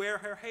did she wear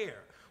her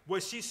hair?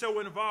 Was she so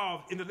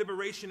involved in the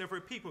liberation of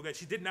her people that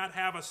she did not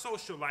have a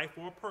social life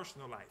or a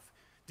personal life?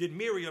 Did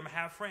Miriam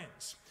have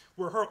friends?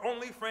 Were her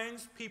only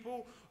friends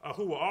people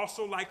who were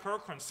also like her,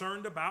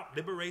 concerned about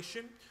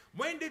liberation?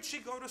 When did she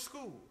go to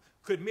school?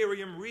 Could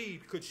Miriam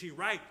read? Could she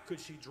write? Could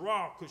she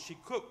draw? Could she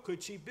cook?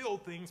 Could she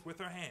build things with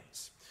her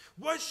hands?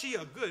 Was she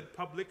a good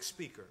public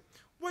speaker?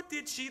 What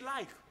did she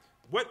like?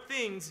 What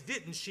things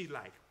didn't she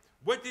like?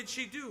 What did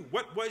she do?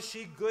 What was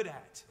she good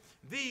at?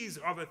 These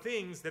are the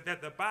things that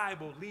the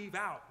Bible leave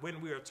out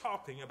when we are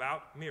talking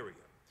about Miriam.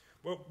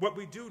 Well, what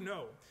we do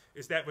know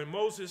is that when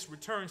Moses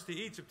returns to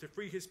Egypt to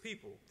free his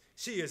people,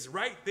 she is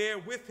right there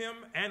with him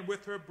and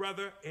with her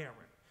brother Aaron.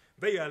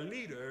 They are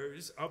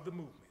leaders of the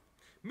movement.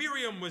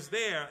 Miriam was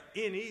there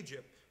in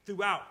Egypt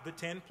throughout the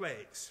 10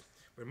 plagues.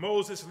 When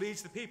Moses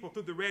leads the people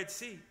through the Red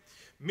Sea,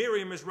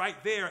 Miriam is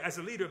right there as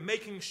a leader,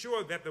 making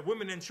sure that the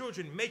women and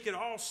children make it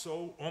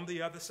also on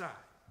the other side.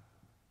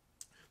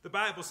 The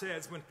Bible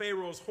says when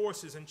Pharaoh's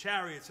horses and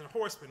chariots and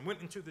horsemen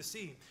went into the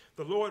sea,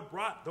 the Lord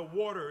brought the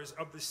waters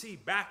of the sea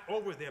back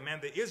over them,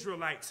 and the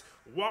Israelites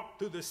walked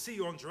through the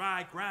sea on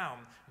dry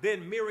ground.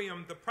 Then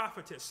Miriam, the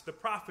prophetess, the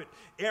prophet,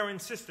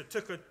 Aaron's sister,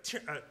 took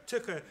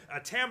a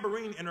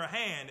tambourine in her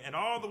hand, and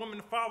all the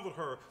women followed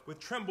her with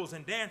trembles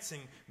and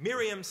dancing.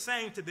 Miriam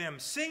sang to them,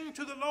 "Sing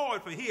to the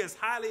Lord, for he is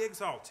highly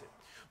exalted.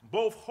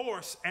 Both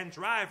horse and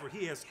driver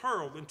he has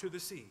hurled into the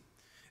sea."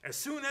 As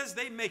soon as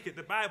they make it,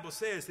 the Bible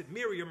says that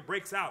Miriam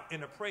breaks out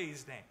in a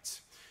praise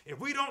dance. If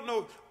we don't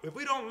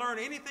learn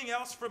anything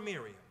else from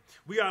Miriam,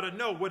 we ought to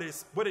know what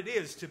it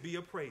is to be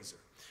a praiser.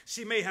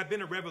 She may have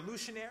been a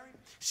revolutionary.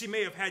 She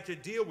may have had to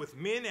deal with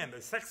men and the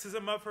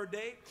sexism of her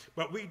day,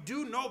 but we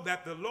do know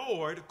that the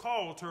Lord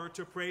called her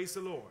to praise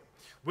the Lord.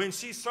 When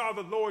she saw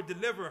the Lord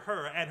deliver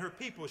her and her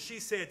people, she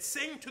said,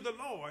 "Sing to the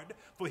Lord,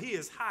 for he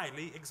is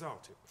highly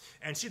exalted."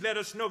 And she let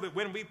us know that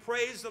when we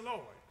praise the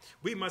Lord,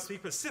 we must be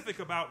specific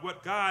about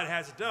what God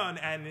has done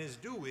and is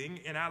doing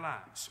in our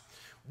lives.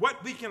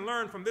 What we can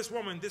learn from this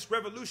woman, this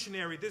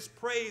revolutionary, this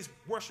praise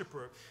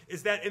worshiper,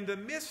 is that in the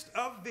midst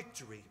of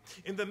victory,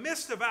 in the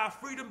midst of our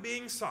freedom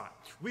being sought,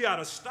 we ought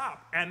to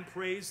stop and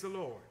praise the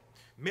Lord.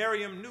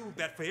 Miriam knew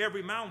that for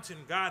every mountain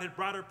God had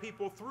brought her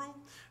people through,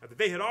 that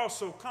they had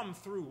also come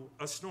through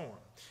a storm.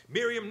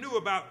 Miriam knew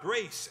about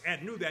grace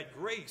and knew that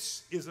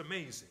grace is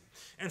amazing.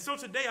 And so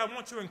today I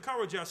want to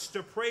encourage us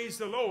to praise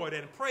the Lord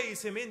and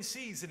praise him in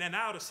season and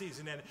out of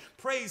season, and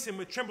praise him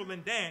with tremble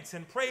and dance,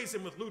 and praise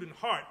him with lute and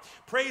harp,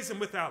 praise him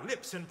with our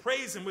lips, and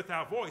praise him with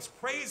our voice,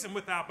 praise him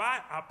with our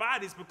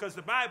bodies, because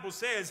the Bible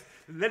says,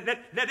 let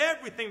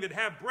everything that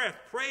have breath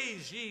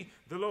praise ye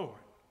the Lord.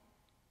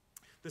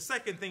 The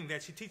second thing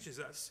that she teaches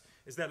us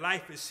is that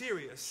life is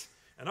serious,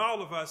 and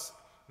all of us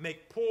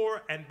make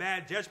poor and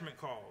bad judgment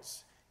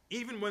calls,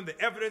 even when the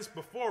evidence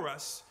before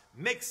us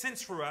makes sense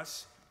for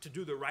us to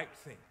do the right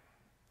thing.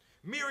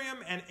 Miriam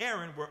and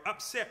Aaron were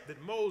upset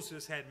that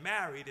Moses had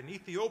married an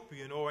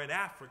Ethiopian or an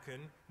African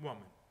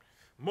woman.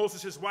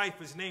 Moses'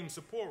 wife is named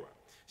Zipporah.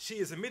 She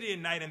is a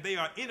Midianite, and they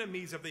are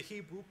enemies of the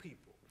Hebrew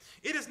people.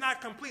 It is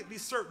not completely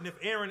certain if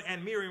Aaron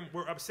and Miriam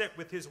were upset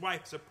with his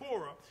wife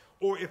Zipporah,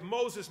 or if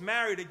Moses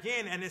married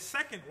again and his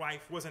second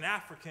wife was an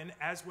African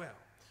as well.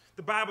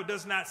 The Bible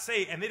does not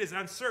say, and it is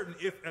uncertain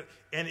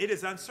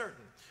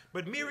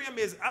But Miriam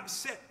is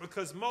upset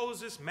because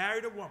Moses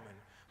married a woman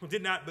who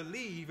did not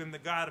believe in the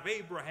God of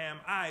Abraham,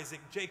 Isaac,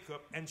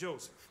 Jacob, and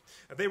Joseph.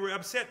 They were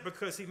upset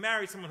because he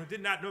married someone who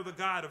did not know the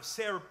God of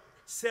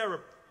Sarah,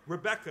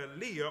 Rebecca,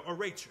 Leah, or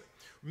Rachel.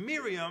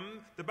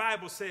 Miriam, the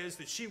Bible says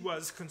that she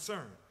was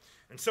concerned.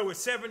 And so at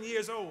 7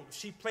 years old,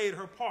 she played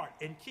her part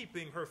in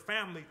keeping her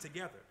family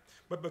together.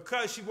 But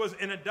because she was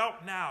an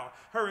adult now,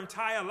 her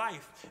entire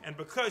life, and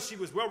because she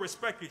was well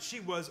respected, she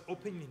was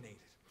opinionated.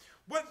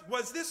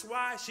 Was this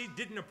why she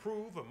didn't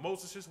approve of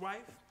Moses' wife?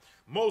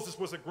 Moses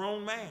was a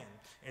grown man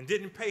and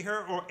didn't pay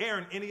her or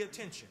Aaron any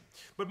attention.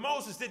 But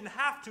Moses didn't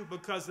have to,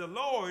 because the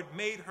Lord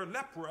made her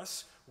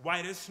leprous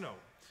white as snow.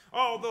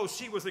 Although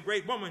she was a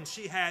great woman,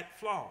 she had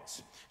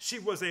flaws. She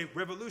was a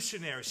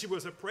revolutionary. She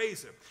was a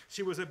praiser.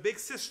 She was a big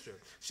sister.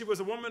 She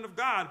was a woman of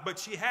God, but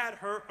she had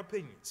her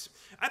opinions.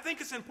 I think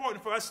it's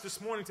important for us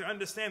this morning to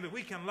understand that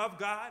we can love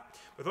God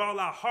with all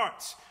our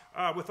hearts,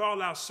 with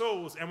all our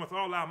souls, and with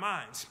all our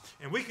minds.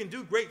 And we can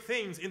do great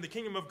things in the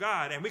kingdom of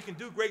God, and we can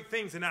do great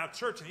things in our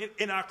church and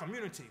in our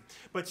community,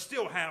 but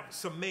still have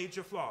some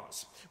major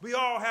flaws. We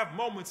all have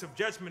moments of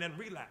judgment and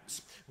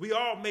relapse. We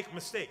all make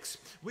mistakes.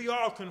 We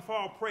all can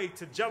fall prey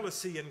to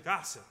jealousy and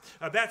gossip.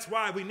 That's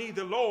why we need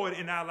the Lord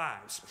in our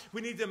lives.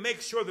 We need to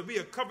make sure that we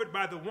are covered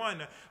by the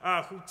one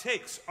who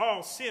takes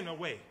all sin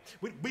away.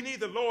 We need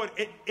the Lord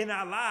in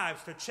our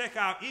lives to check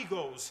our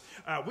egos.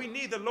 We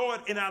need the Lord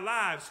in our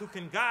lives who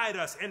can guide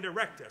us and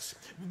direct us.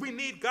 We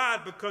need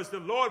God because the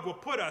Lord will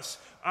put us,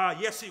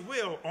 yes, he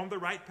will, on the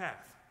right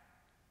path.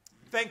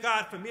 Thank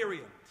God for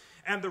Miriam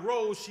and the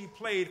role she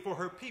played for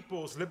her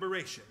people's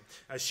liberation.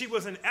 She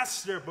was an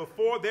Esther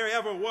before there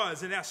ever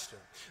was an Esther.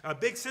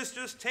 Big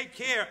sisters, take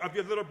care of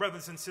your little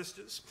brothers and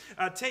sisters.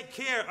 Take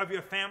care of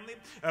your family,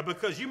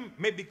 because you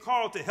may be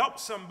called to help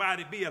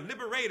somebody be a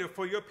liberator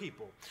for your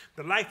people.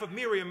 The life of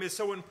Miriam is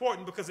so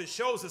important because it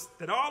shows us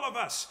that all of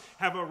us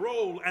have a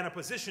role and a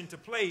position to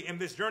play in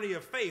this journey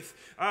of faith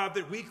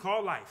that we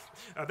call life.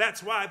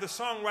 That's why the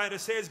songwriter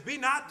says, "Be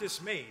not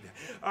dismayed.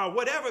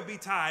 Whatever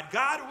betide,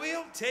 God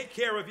will take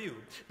care of you.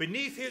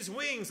 Beneath his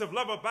wings of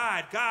love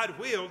abide, God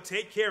will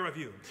take care of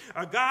you.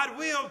 God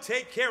will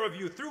take care of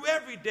you through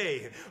every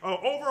day,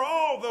 over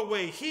all the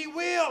way. He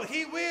will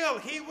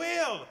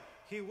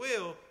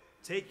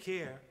take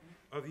care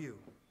of you."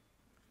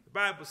 The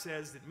Bible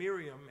says that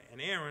Miriam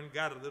and Aaron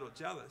got a little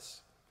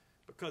jealous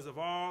because of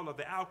all of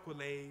the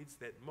accolades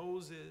that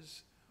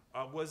Moses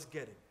was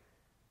getting.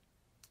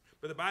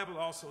 But the Bible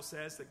also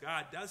says that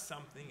God does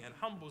something and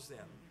humbles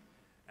them.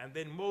 And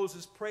then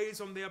Moses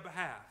prays on their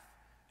behalf.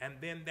 And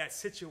then that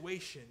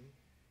situation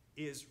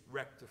is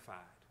rectified.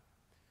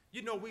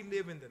 You know, we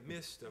live in the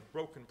midst of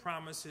broken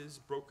promises,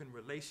 broken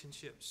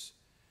relationships.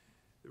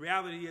 The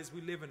reality is we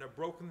live in a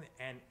broken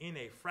and in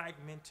a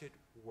fragmented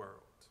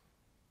world.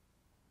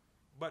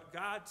 But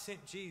God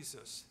sent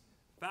Jesus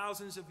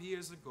thousands of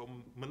years ago,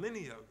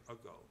 millennia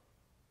ago,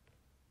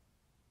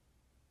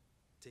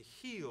 to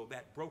heal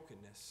that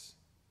brokenness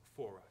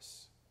for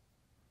us.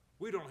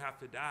 We don't have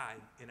to die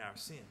in our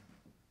sin.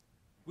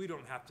 We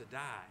don't have to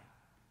die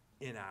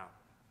in our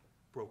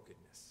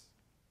brokenness.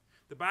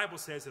 The Bible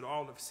says that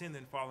all have sinned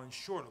and fallen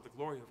short of the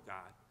glory of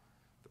God.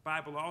 The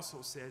Bible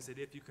also says that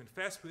if you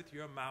confess with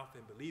your mouth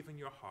and believe in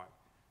your heart,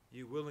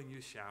 you will and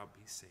you shall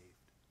be saved.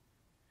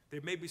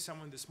 There may be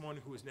someone this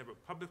morning who has never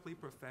publicly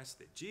professed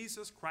that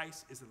Jesus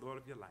Christ is the Lord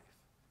of your life.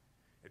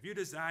 If you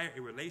desire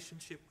a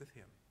relationship with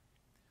him,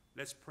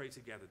 let's pray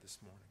together this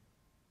morning.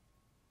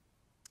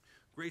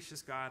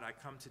 Gracious God, I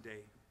come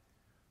today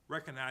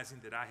recognizing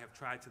that I have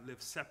tried to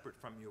live separate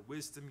from your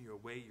wisdom, your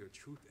way, your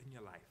truth, and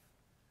your life.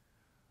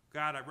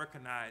 God, I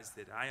recognize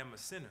that I am a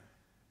sinner,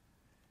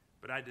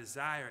 but I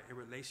desire a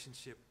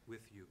relationship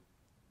with you.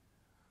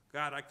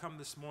 God, I come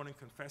this morning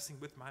confessing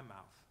with my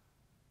mouth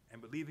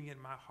and believing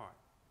in my heart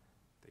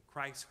that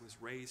Christ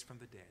was raised from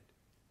the dead.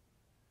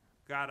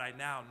 God, I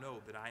now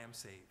know that I am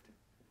saved.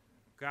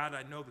 God,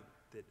 I know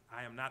that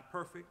I am not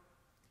perfect,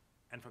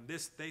 And from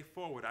this day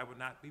forward, I will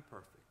not be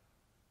perfect,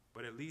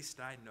 but at least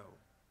I know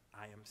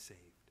I am saved.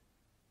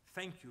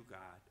 Thank you, God,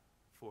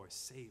 for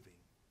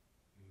saving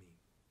me.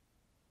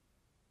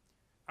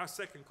 Our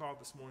second call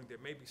this morning, there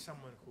may be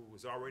someone who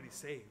is already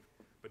saved,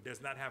 but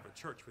does not have a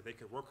church where they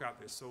can work out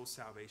their soul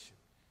salvation.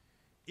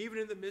 Even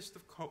in the midst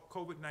of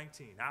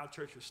COVID-19, our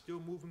church is still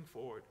moving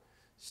forward,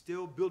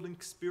 still building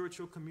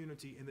spiritual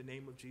community in the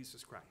name of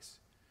Jesus Christ.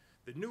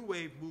 The New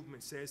Wave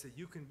movement says that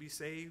you can be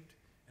saved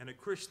and a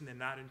Christian and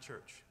not in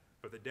church,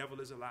 but the devil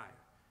is a liar.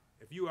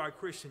 If you are a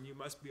Christian, you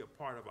must be a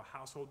part of a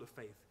household of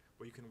faith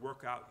where you can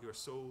work out your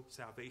soul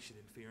salvation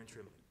in fear and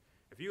trembling.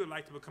 If you would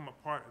like to become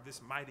a part of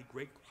this mighty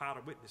great cloud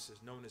of witnesses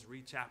known as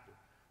Reid Chapel,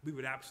 we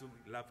would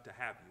absolutely love to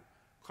have you.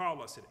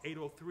 Call us at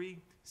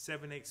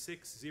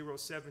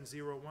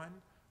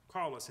 803-786-0701.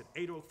 Call us at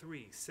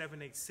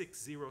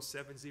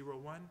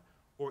 803-786-0701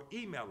 or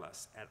email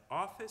us at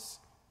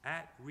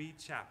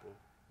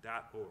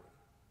office@reidchapel.org.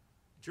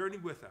 Journey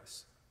with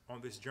us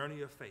on this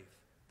journey of faith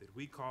that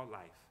we call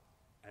life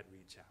at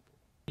Reid Chapel.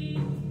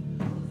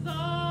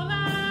 All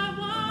I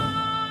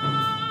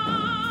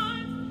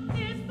want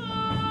is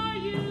for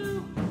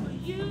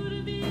you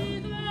to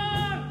be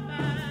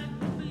glorified,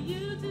 for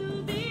you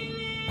to be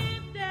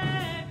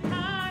lifted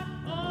high.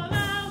 All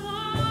I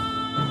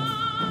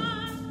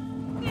want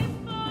is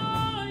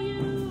for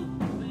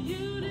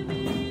you to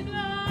be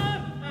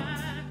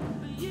glorified,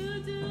 for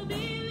you to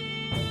be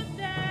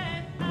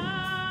lifted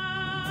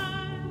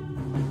high.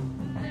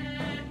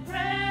 Let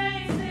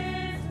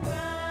praises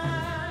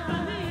rise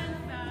from the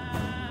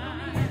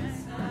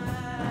inside.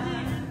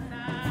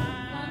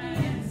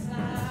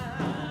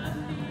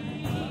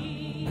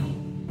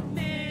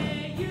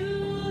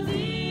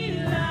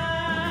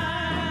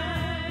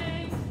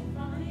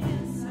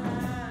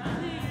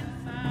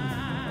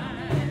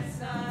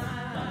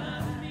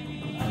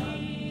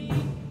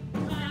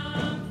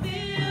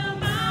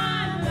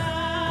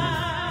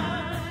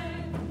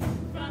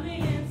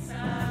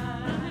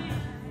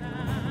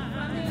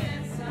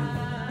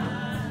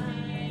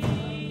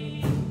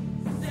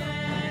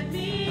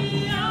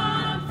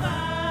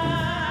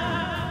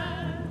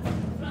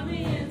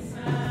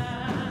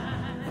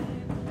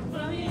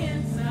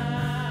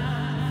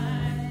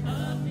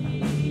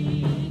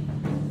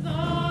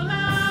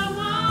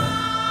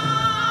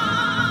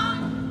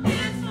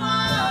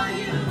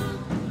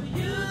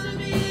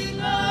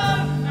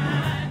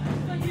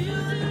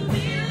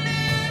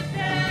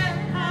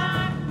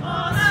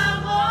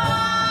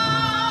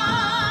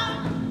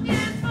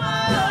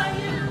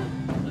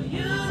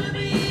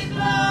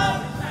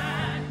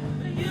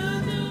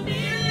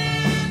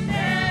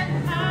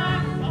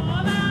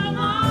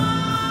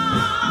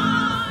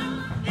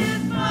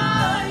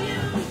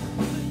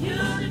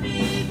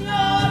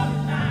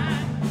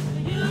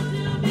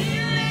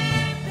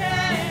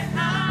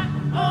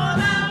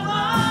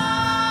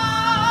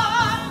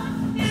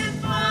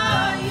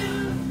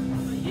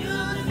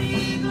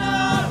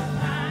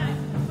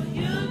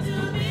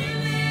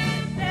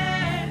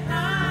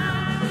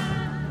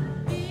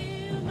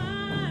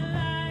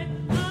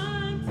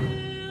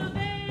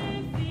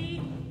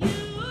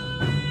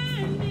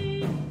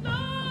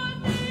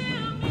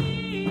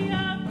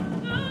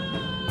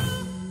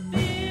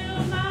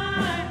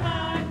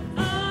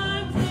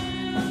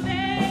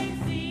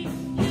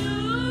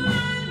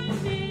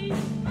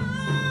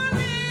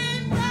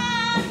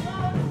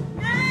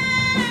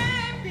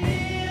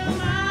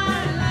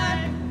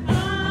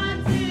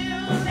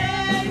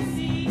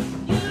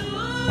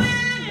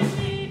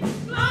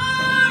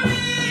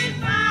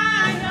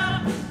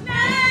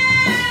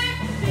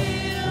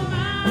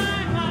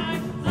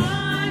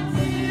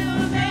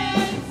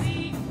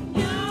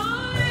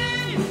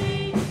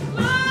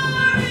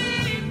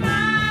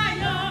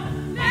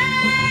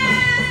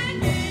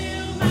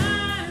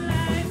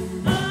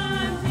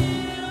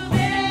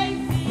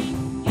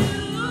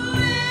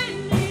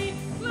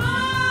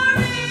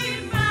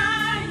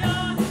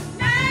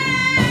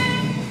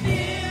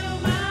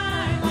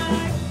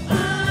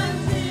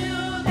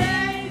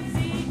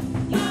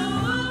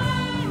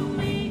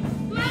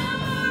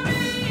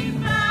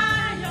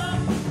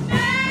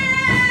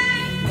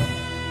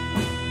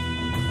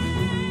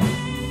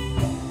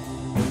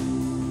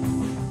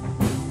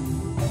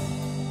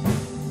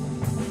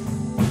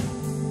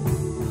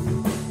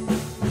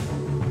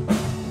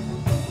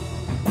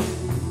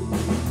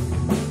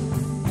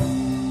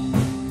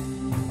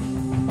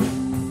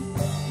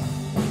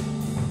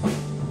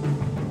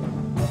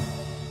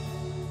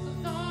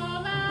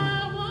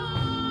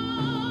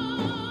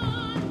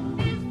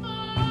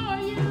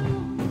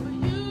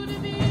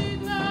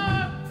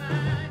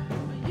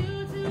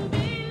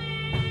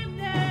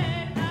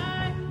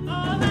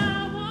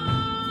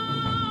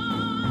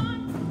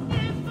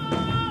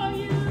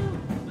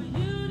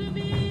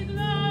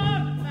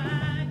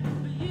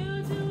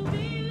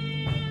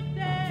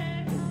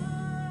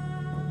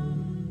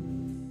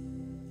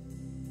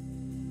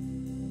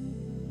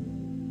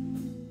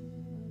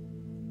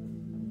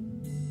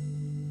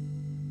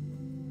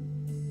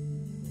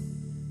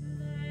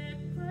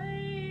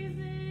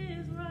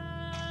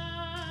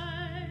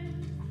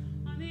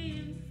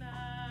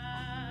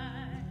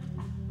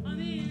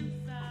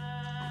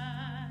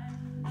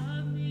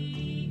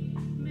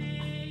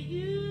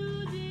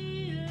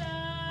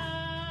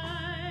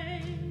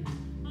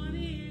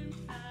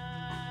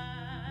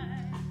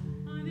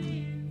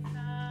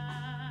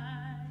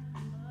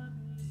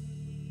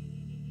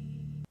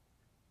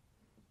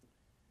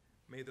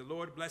 May the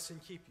Lord bless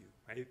and keep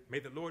you. May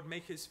the Lord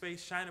make his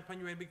face shine upon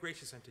you and be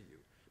gracious unto you.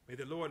 May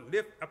the Lord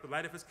lift up the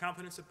light of his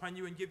countenance upon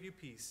you and give you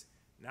peace,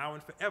 now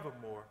and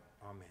forevermore.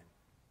 Amen.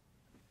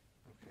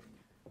 Okay.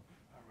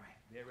 All right.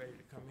 They're ready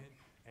to come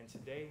in. And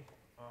today,